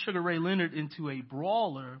turned Sugar Ray Leonard into a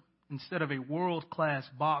brawler instead of a world-class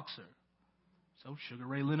boxer. So Sugar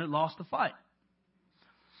Ray Leonard lost the fight.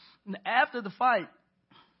 And after the fight,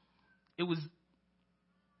 it was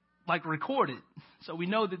like recorded. So we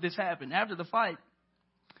know that this happened. After the fight,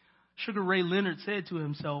 Sugar Ray Leonard said to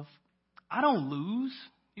himself, I don't lose.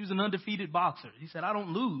 He was an undefeated boxer. He said, I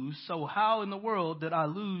don't lose, so how in the world did I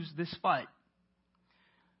lose this fight?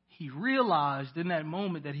 He realized in that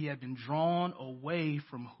moment that he had been drawn away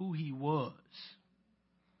from who he was.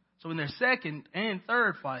 So in their second and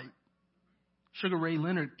third fight, Sugar Ray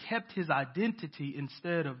Leonard kept his identity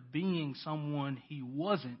instead of being someone he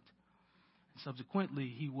wasn't. And subsequently,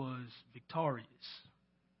 he was victorious.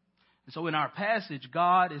 And so in our passage,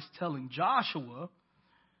 God is telling Joshua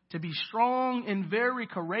to be strong and very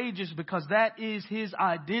courageous because that is his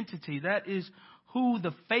identity. That is who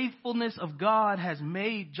the faithfulness of God has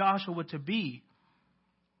made Joshua to be.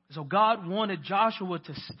 So God wanted Joshua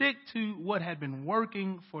to stick to what had been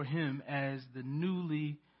working for him as the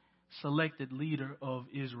newly selected leader of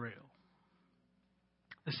Israel.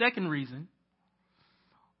 The second reason,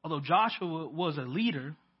 although Joshua was a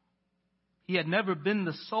leader, he had never been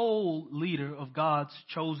the sole leader of God's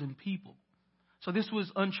chosen people. So this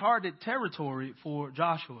was uncharted territory for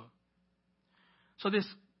Joshua. So this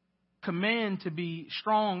command to be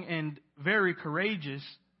strong and very courageous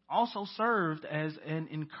also served as an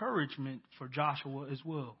encouragement for Joshua as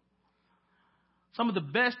well. Some of the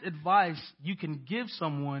best advice you can give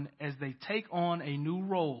someone as they take on a new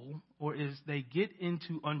role or as they get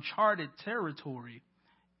into uncharted territory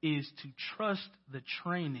is to trust the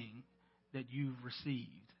training that you've received.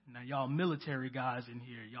 Now, y'all military guys in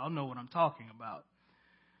here, y'all know what I'm talking about.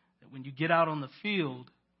 That when you get out on the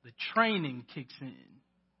field, the training kicks in.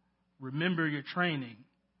 Remember your training.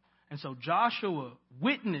 And so Joshua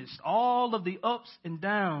witnessed all of the ups and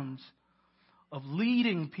downs of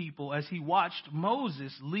leading people as he watched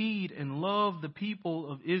Moses lead and love the people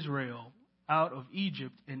of Israel out of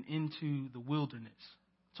Egypt and into the wilderness.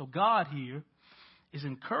 So God here is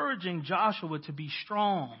encouraging Joshua to be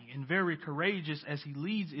strong and very courageous as he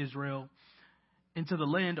leads Israel into the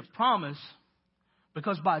land of promise,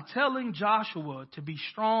 because by telling Joshua to be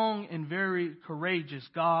strong and very courageous,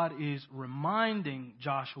 God is reminding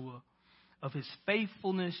Joshua of his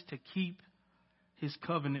faithfulness to keep his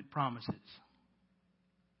covenant promises.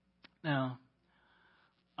 Now,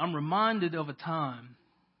 I'm reminded of a time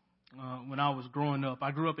when I was growing up.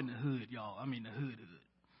 I grew up in the hood, y'all. I mean the hood.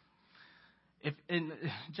 And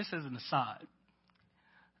just as an aside,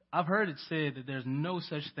 I've heard it said that there's no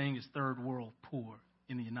such thing as third world poor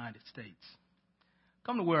in the United States.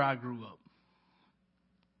 Come to where I grew up.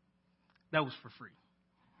 That was for free.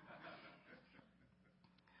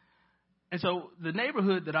 And so the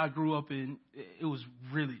neighborhood that I grew up in, it was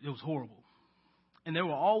horrible. And there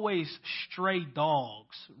were always stray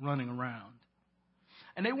dogs running around.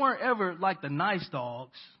 And they weren't ever like the nice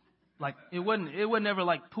dogs. Like it wasn't ever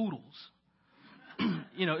like poodles.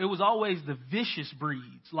 It was always the vicious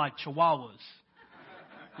breeds like Chihuahuas,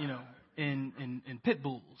 and pit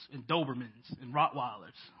bulls and Dobermans and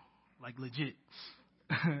Rottweilers, like legit.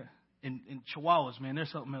 and Chihuahuas, man, they're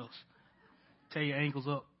something else. Tear your ankles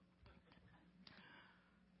up.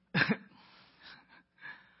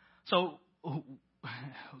 So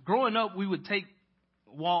growing up, we would take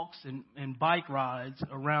walks and bike rides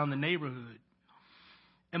around the neighborhood.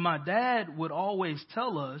 And my dad would always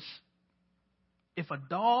tell us, if a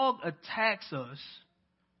dog attacks us,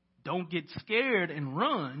 don't get scared and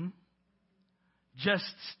run. Just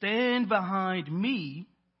stand behind me.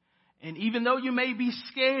 And even though you may be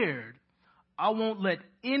scared, I won't let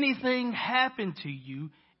anything happen to you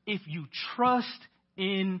if you trust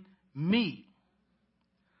in me.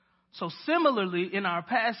 So similarly, in our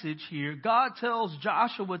passage here, God tells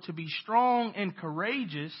Joshua to be strong and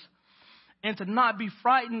courageous and to not be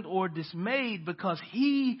frightened or dismayed because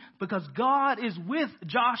God is with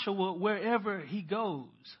Joshua wherever he goes.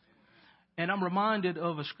 And I'm reminded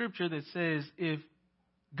of a scripture that says, if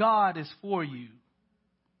God is for you,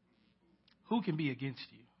 who can be against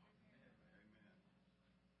you?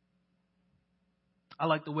 I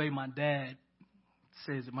like the way my dad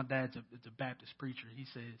says it. My dad's a Baptist preacher. He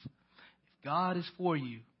says, if God is for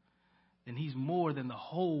you, then he's more than the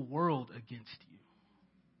whole world against you.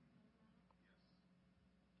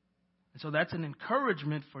 And so that's an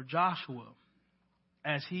encouragement for Joshua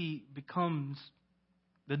as he becomes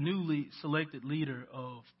the newly selected leader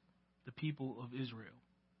of the people of Israel,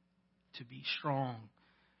 to be strong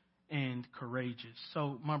and courageous.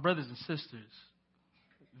 So my brothers and sisters,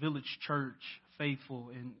 Village Church, faithful,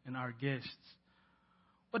 and our guests,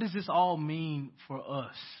 what does this all mean for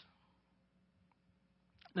us?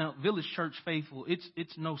 Now, Village Church faithful,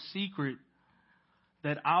 it's no secret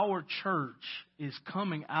that our church is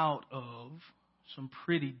coming out of some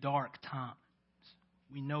pretty dark times.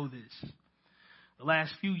 We know this. The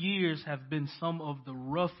last few years have been some of the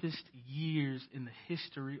roughest years in the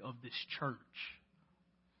history of this church.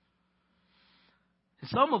 And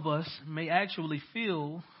some of us may actually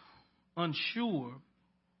feel unsure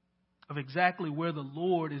of exactly where the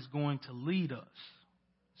Lord is going to lead us.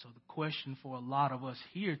 So the question for a lot of us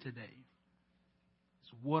here today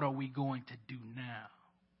is, what are we going to do now?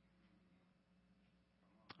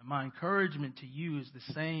 And my encouragement to you is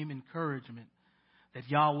the same encouragement that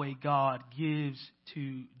Yahweh God gives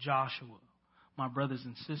to Joshua. My brothers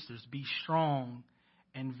and sisters, be strong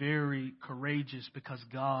and very courageous because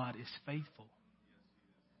God is faithful.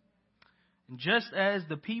 And just as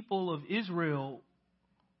the people of Israel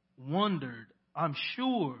wondered, I'm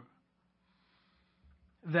sure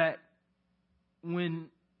that when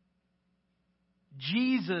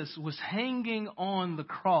Jesus was hanging on the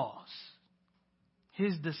cross,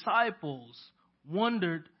 his disciples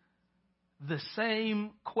wondered the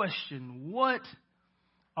same question. What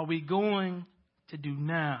are we going to do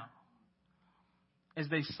now? As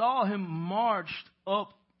they saw him marched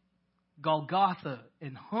up Golgotha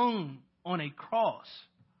and hung on a cross,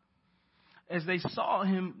 as they saw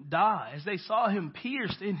him die, as they saw him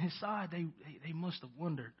pierced in his side, they must have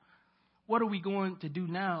wondered, what are we going to do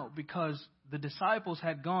now? Because the disciples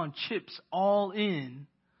had gone chips all in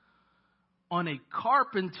on a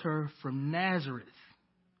carpenter from Nazareth.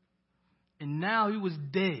 And now he was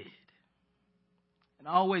dead. And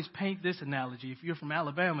I always paint this analogy. If you're from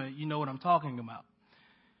Alabama, you know what I'm talking about.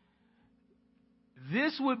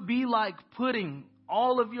 This would be like putting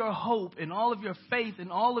all of your hope and all of your faith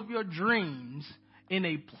and all of your dreams in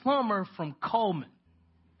a plumber from Coleman.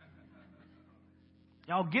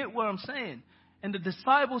 Y'all get what I'm saying? And the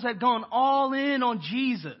disciples had gone all in on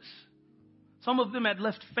Jesus. Some of them had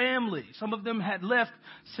left family. Some of them had left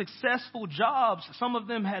successful jobs. Some of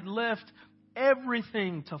them had left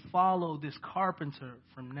everything to follow this carpenter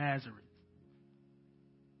from Nazareth.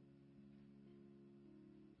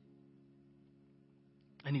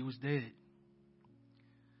 And he was dead.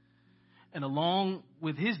 And along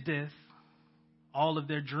with his death, all of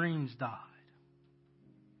their dreams died.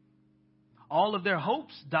 All of their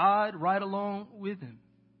hopes died right along with him.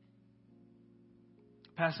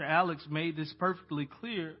 Pastor Alex made this perfectly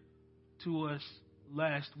clear to us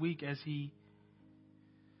last week as he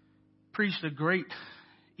preached a great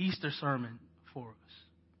Easter sermon for us.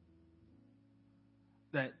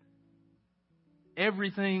 That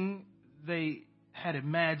everything they had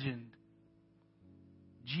imagined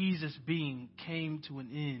Jesus being came to an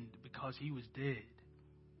end because he was dead.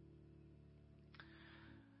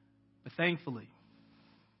 But thankfully,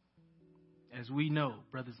 as we know,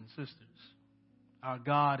 brothers and sisters, our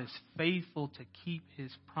God is faithful to keep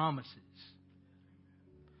his promises.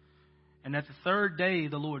 And at the third day,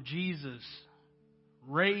 the Lord Jesus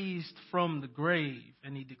raised from the grave,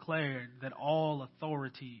 and he declared that all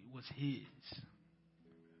authority was his.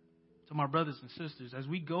 So my brothers and sisters, as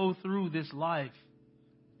we go through this life,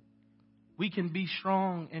 we can be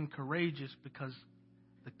strong and courageous because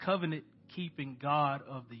the covenant-keeping God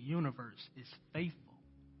of the universe is faithful.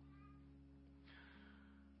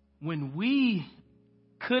 When we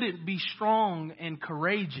couldn't be strong and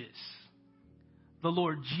courageous, the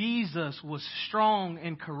Lord Jesus was strong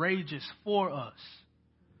and courageous for us.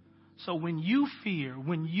 So when you fear,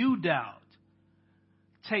 when you doubt,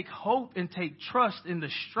 take hope and take trust in the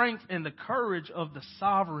strength and the courage of the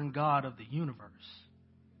sovereign God of the universe.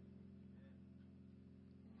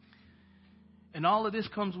 And all of this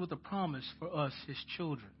comes with a promise for us, his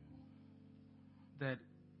children, that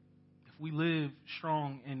if we live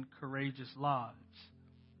strong and courageous lives,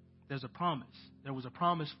 there's a promise. There was a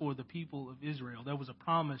promise for the people of Israel. There was a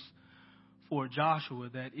promise for Joshua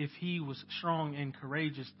that if he was strong and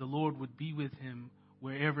courageous, the Lord would be with him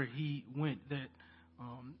wherever he went, that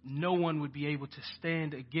no one would be able to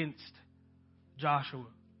stand against Joshua.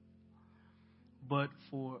 But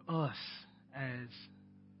for us, as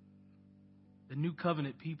the new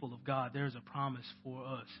covenant people of God, there's a promise for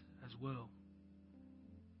us as well.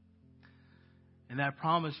 And that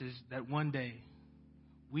promise is that one day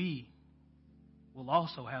we will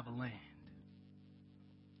also have a land.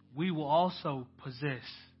 We will also possess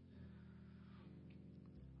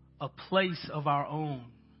a place of our own.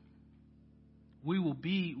 We will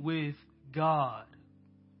be with God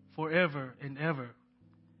forever and ever.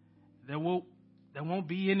 There won't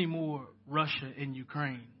be any more Russia and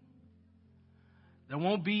Ukraine. There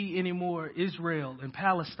won't be any more Israel and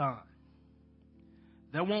Palestine.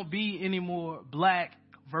 There won't be any more black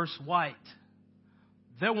versus white.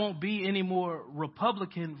 There won't be any more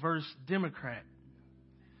Republican versus Democrat.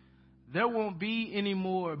 There won't be any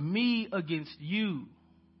more me against you.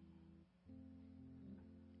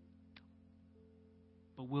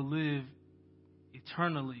 But we'll live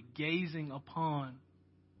eternally gazing upon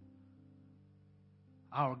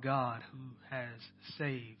our God who has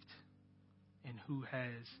saved and who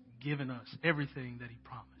has given us everything that he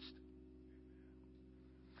promised.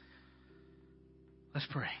 Let's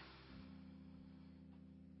pray.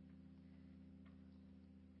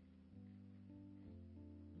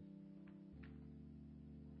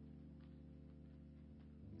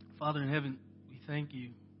 Father in heaven, we thank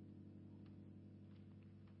you.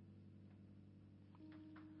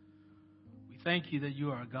 We thank you that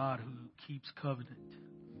you are a God who keeps covenant.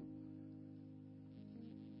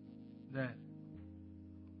 That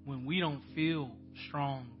when we don't feel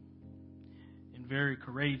strong and very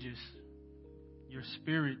courageous, your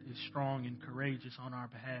spirit is strong and courageous on our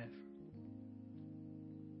behalf.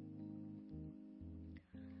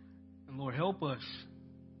 And Lord, help us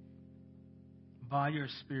by your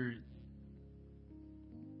Spirit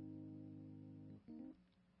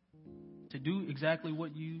to do exactly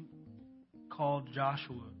what you called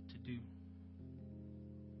Joshua to do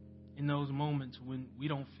in those moments when we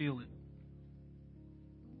don't feel it.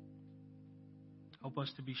 Help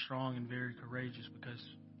us to be strong and very courageous because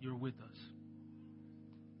you're with us.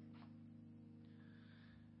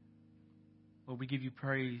 Lord, we give you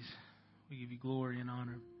praise. We give you glory and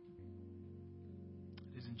honor.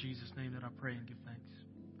 It is in Jesus' name that I pray and give thanks.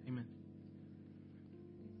 Amen.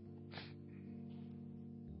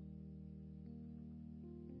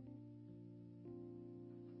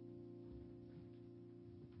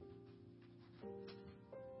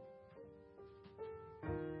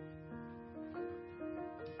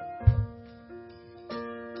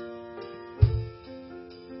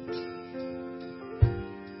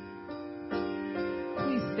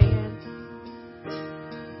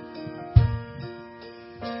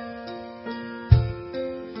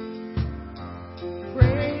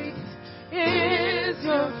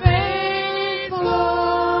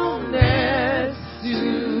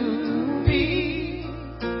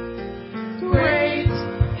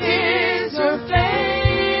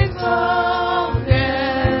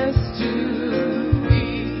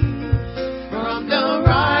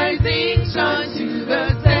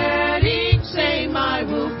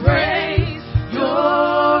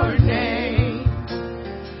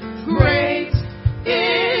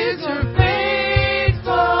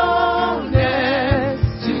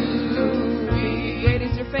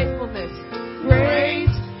 faithfulness. Great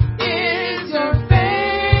is your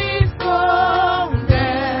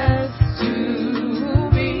faithfulness to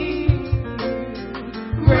me.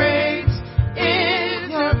 Great is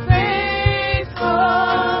your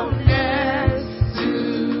faithfulness to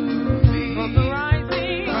me. From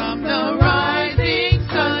the rising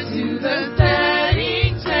sun to the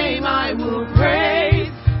setting same, I will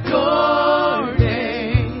praise your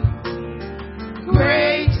name.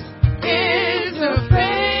 Great is your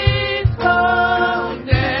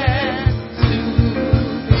faithfulness to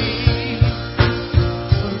me.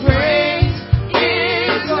 Great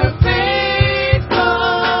is your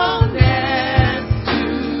faithfulness to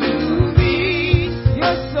me.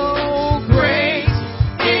 You're so great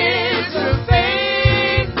is your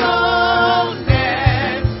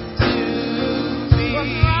faithfulness to me.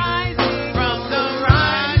 From the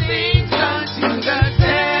rising sun to the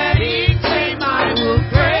setting same, I will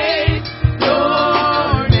praise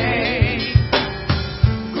your name.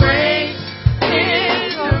 Great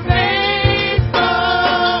is your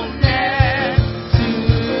faithfulness to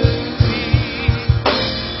me.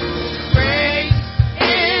 Great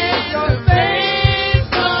is your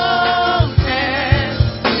faithfulness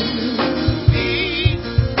to me.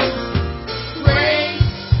 Great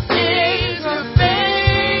is your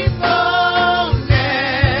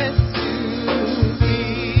faithfulness to me.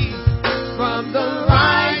 From the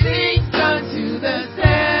rising sun to the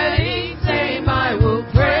setting same, I will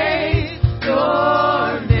praise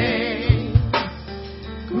your name.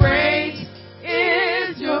 Great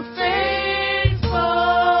is your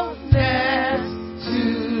faithfulness to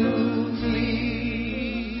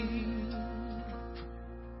me.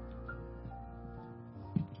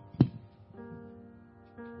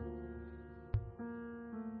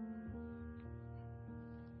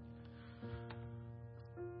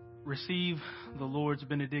 Receive the Lord's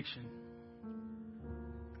benediction.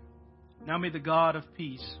 Now may the God of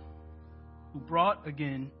peace, who brought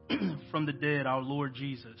again from the dead our Lord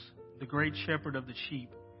Jesus, the great shepherd of the sheep,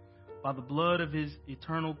 by the blood of his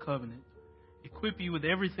eternal covenant, equip you with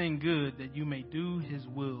everything good that you may do his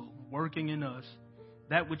will, working in us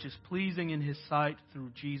that which is pleasing in his sight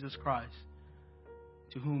through Jesus Christ,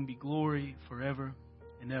 to whom be glory forever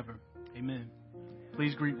and ever. Amen.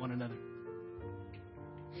 Please greet one another.